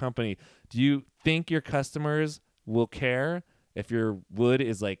into your company? Do you think your customers will care if your wood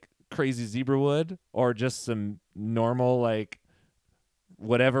is like crazy zebra wood or just some normal like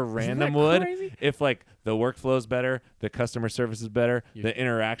whatever random wood? Crazy? If like the workflow's better, the customer service is better, You- the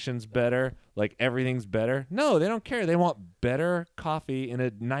interaction's better, like everything's better. No, they don't care. They want better coffee in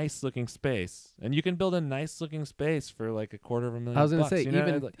a nice looking space. And you can build a nice looking space for like $250,000. I was gonna say you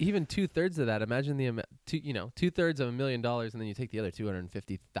know? even 2/3 of that. Imagine the amount. 2/3 of $1 million, and then you take the other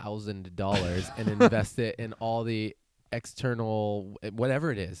 $250,000 and invest it in all the external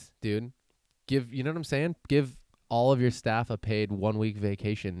whatever it is, dude. You know what I'm saying? Give all of your staff a paid 1 week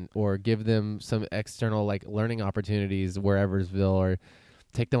vacation, or give them some external like learning opportunities whereversville, or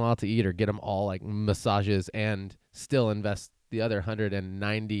take them out to eat, or get them all like massages, and still invest the other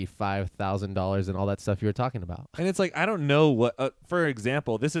 $195,000 in all that stuff you were talking about. And it's like, I don't know what, for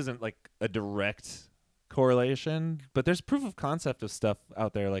example, this isn't like a direct correlation, but there's proof of concept of stuff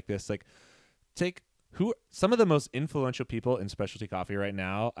out there like this. Like, take some of the most influential people in specialty coffee right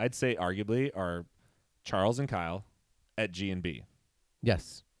now, I'd say arguably are Charles and Kyle at G&B,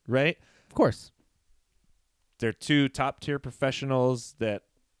 Yes, right? of course. They're two top tier professionals that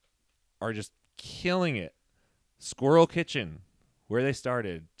are just killing it. Squirrel Kitchen, where they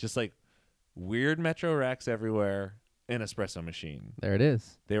started, just like weird Metro racks everywhere, an espresso machine. There it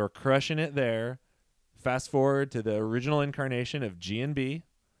is. They were crushing it there. Fast forward to the original incarnation of G&B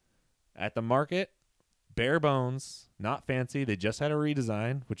at the market, bare bones, not fancy. They just had a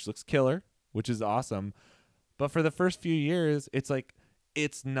redesign, which looks killer, which is awesome. But for the first few years, it's like,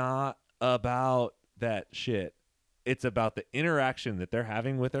 it's not about that shit. It's about the interaction that they're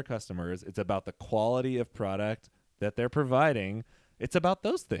having with their customers. It's about the quality of product that they're providing. It's about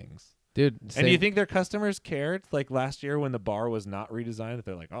those things. Dude, And do you think their customers cared? Like last year when the bar was not redesigned, that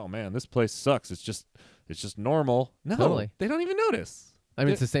they're like, "Oh man, this place sucks. It's just normal." No, Totally. they don't even notice. I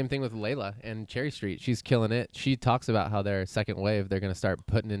mean, it's the same thing with Layla and Cherry Street. She's killing it. She talks about how their second wave, they're going to start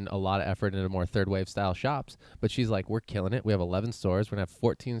putting in a lot of effort into more third wave style shops. But she's like, we're killing it. We have 11 stores. We're going to have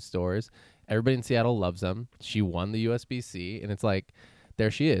 14 stores. Everybody in Seattle loves them. She won the USBC. And it's like,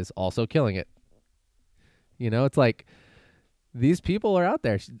 there she is, also killing it. You know, it's like these people are out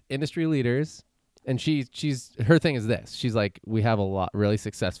there, industry leaders, and she's her thing is this. She's like, we have a lot really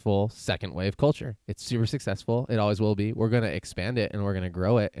successful second wave culture. It's super successful. It always will be. We're going to expand it and we're going to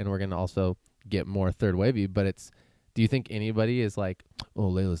grow it and we're going to also get more third wavy, but do you think anybody is like, oh,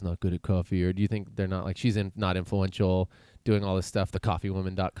 Layla's not good at coffee? Or do you think they're not like, she's not influential, doing all this stuff,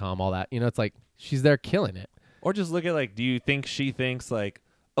 thecoffeewoman.com, all that? You know, it's like, she's there killing it. Or just look at like, do you think she thinks like,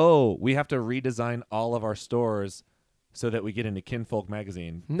 oh, we have to redesign all of our stores so that we get into Kinfolk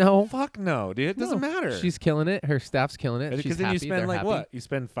magazine? No. Fuck no, dude. It doesn't matter. She's killing it. Her staff's killing it. Because She's then happy. you spend They're like happy. what? You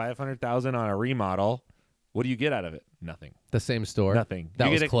spend $500,000 on a remodel. What do you get out of it? Nothing. The same store. Nothing. That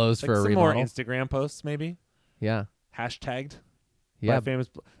You was get closed like for a some remodel. more Instagram posts, maybe Yeah. hashtagged. Yeah. By famous.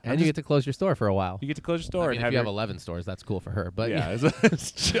 And you get to close your store for a while. You get to close your store I mean, and if you have your, 11 stores, that's cool for her. But yeah,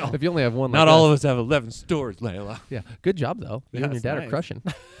 it's chill. if you only have one, Not like all us, of us have 11 stores, Layla. Yeah. Good job though. You Yeah, and your it's dad are nice. crushing.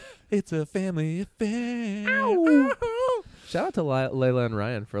 It's a family affair. Shout out to Layla and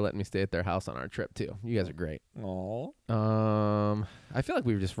Ryan for letting me stay at their house on our trip too. You guys are great. Aw. I feel like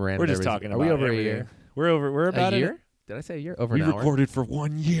we just ran. We're just everything. talking Are about we over everything. a year? We're about A it. year? Did I say a year? Over We an hour? recorded for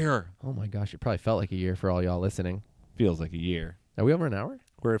 1 year. Oh my gosh, it probably felt like a year for all y'all listening. Feels like a year. Are we over an hour?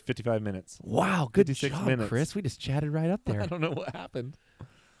 We're at 55 minutes. Wow, good 56 job, minutes. Chris. We just chatted right up I there. don't know what happened.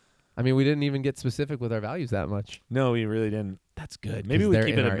 I mean, we didn't even get specific with our values that much. No, we really didn't. That's good. Maybe 'cause we they're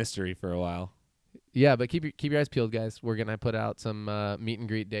keep in it a our- mystery for a while. Yeah, but keep your eyes peeled, guys. We're gonna put out some meet and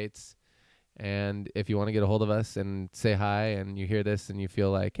greet dates, and if you want to get a hold of us and say hi, and you hear this and you feel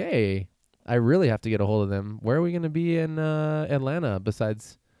like, hey, I really have to get a hold of them. Where are we gonna be in Atlanta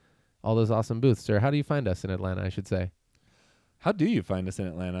besides all those awesome booths? Or how do you find us in Atlanta? I should say. How do you find us in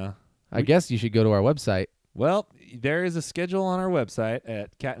Atlanta? I guess you should go to our website. Well, there is a schedule on our website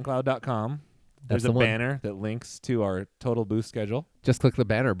at catandcloud.com. There's That's a the one. banner that links to our total booth schedule. Just click the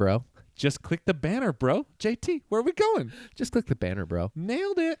banner, bro. Just click the banner, bro. JT, where are we going? Just click the banner, bro.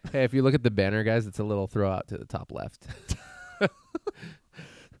 Nailed it. Hey, if you look at the banner, guys, it's a little throw out to the top left.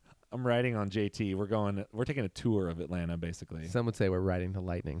 I'm riding on JT. We're taking a tour of Atlanta, basically. Some would say we're riding the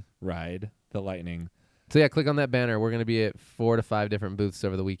lightning. Ride the lightning. So yeah, click on that banner. We're going to be at 4 to 5 different booths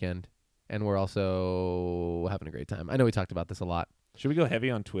over the weekend, and we're also having a great time. I know we talked about this a lot. Should we go heavy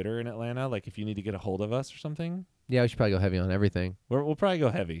on Twitter in Atlanta? Like if you need to get a hold of us or something? Yeah, we should probably go heavy on everything. We'll probably go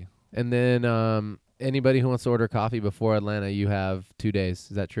heavy. And then anybody who wants to order coffee before Atlanta, you have 2 days.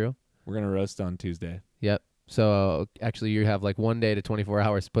 Is that true? We're going to roast on Tuesday. Yep. So actually, you have like 1 day to 24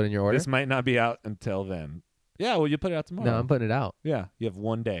 hours to put in your order. This might not be out until then. Yeah, well, you put it out tomorrow. No, I'm putting it out. Yeah, you have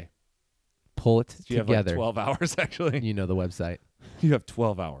 1 day. Pull it You have together. like 12 hours, actually. You know the website. You have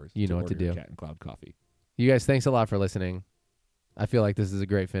 12 hours. You know what to order your do. Cat and Cloud coffee. You guys, thanks a lot for listening. I feel like this is a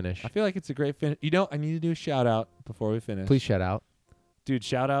great finish. I feel like it's a great finish. You know, I need to do a shout out before we finish. Please shout out. Dude,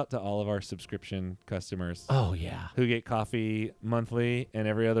 shout out to all of our subscription customers Oh, yeah. who get coffee monthly and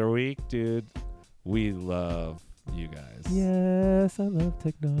every other week. Dude, we love you guys. Yes, I love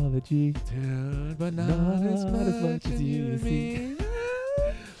technology. Dude, but not, Not as much as you and me.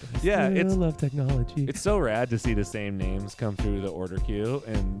 Yeah, I it's love technology. it's so rad to see the same names come through the order queue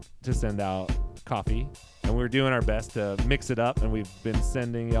and to send out coffee. And we're doing our best to mix it up, and we've been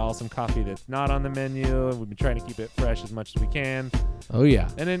sending y'all some coffee that's not on the menu, and we've been trying to keep it fresh as much as we can. Oh, yeah.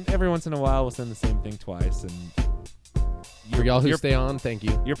 And then every once in a while, we'll send the same thing twice. And For y'all who you're, stay on, thank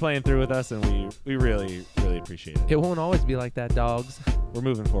you. you're playing through with us, and we really, really appreciate it. It won't always be like that, dogs. We're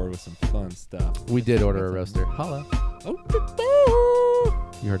moving forward with some fun stuff. We did order a roaster. Holla.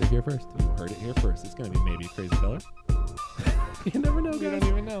 Oh, You heard it here first. you heard it here first. It's going to be maybe Crazy Feller. You never know, We guys. don't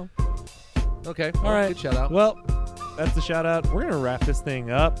even know. Okay. All right. Good shout out. Well, that's the shout out. We're going to wrap this thing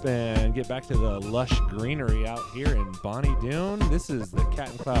up and get back to the lush greenery out here in Bonnie Doon. This is the Cat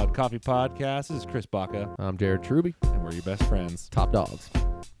and Cloud Coffee Podcast. This is Chris Baca, I'm Jared Truby. and we're your best friends. Top dogs.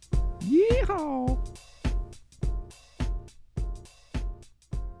 Yeehaw.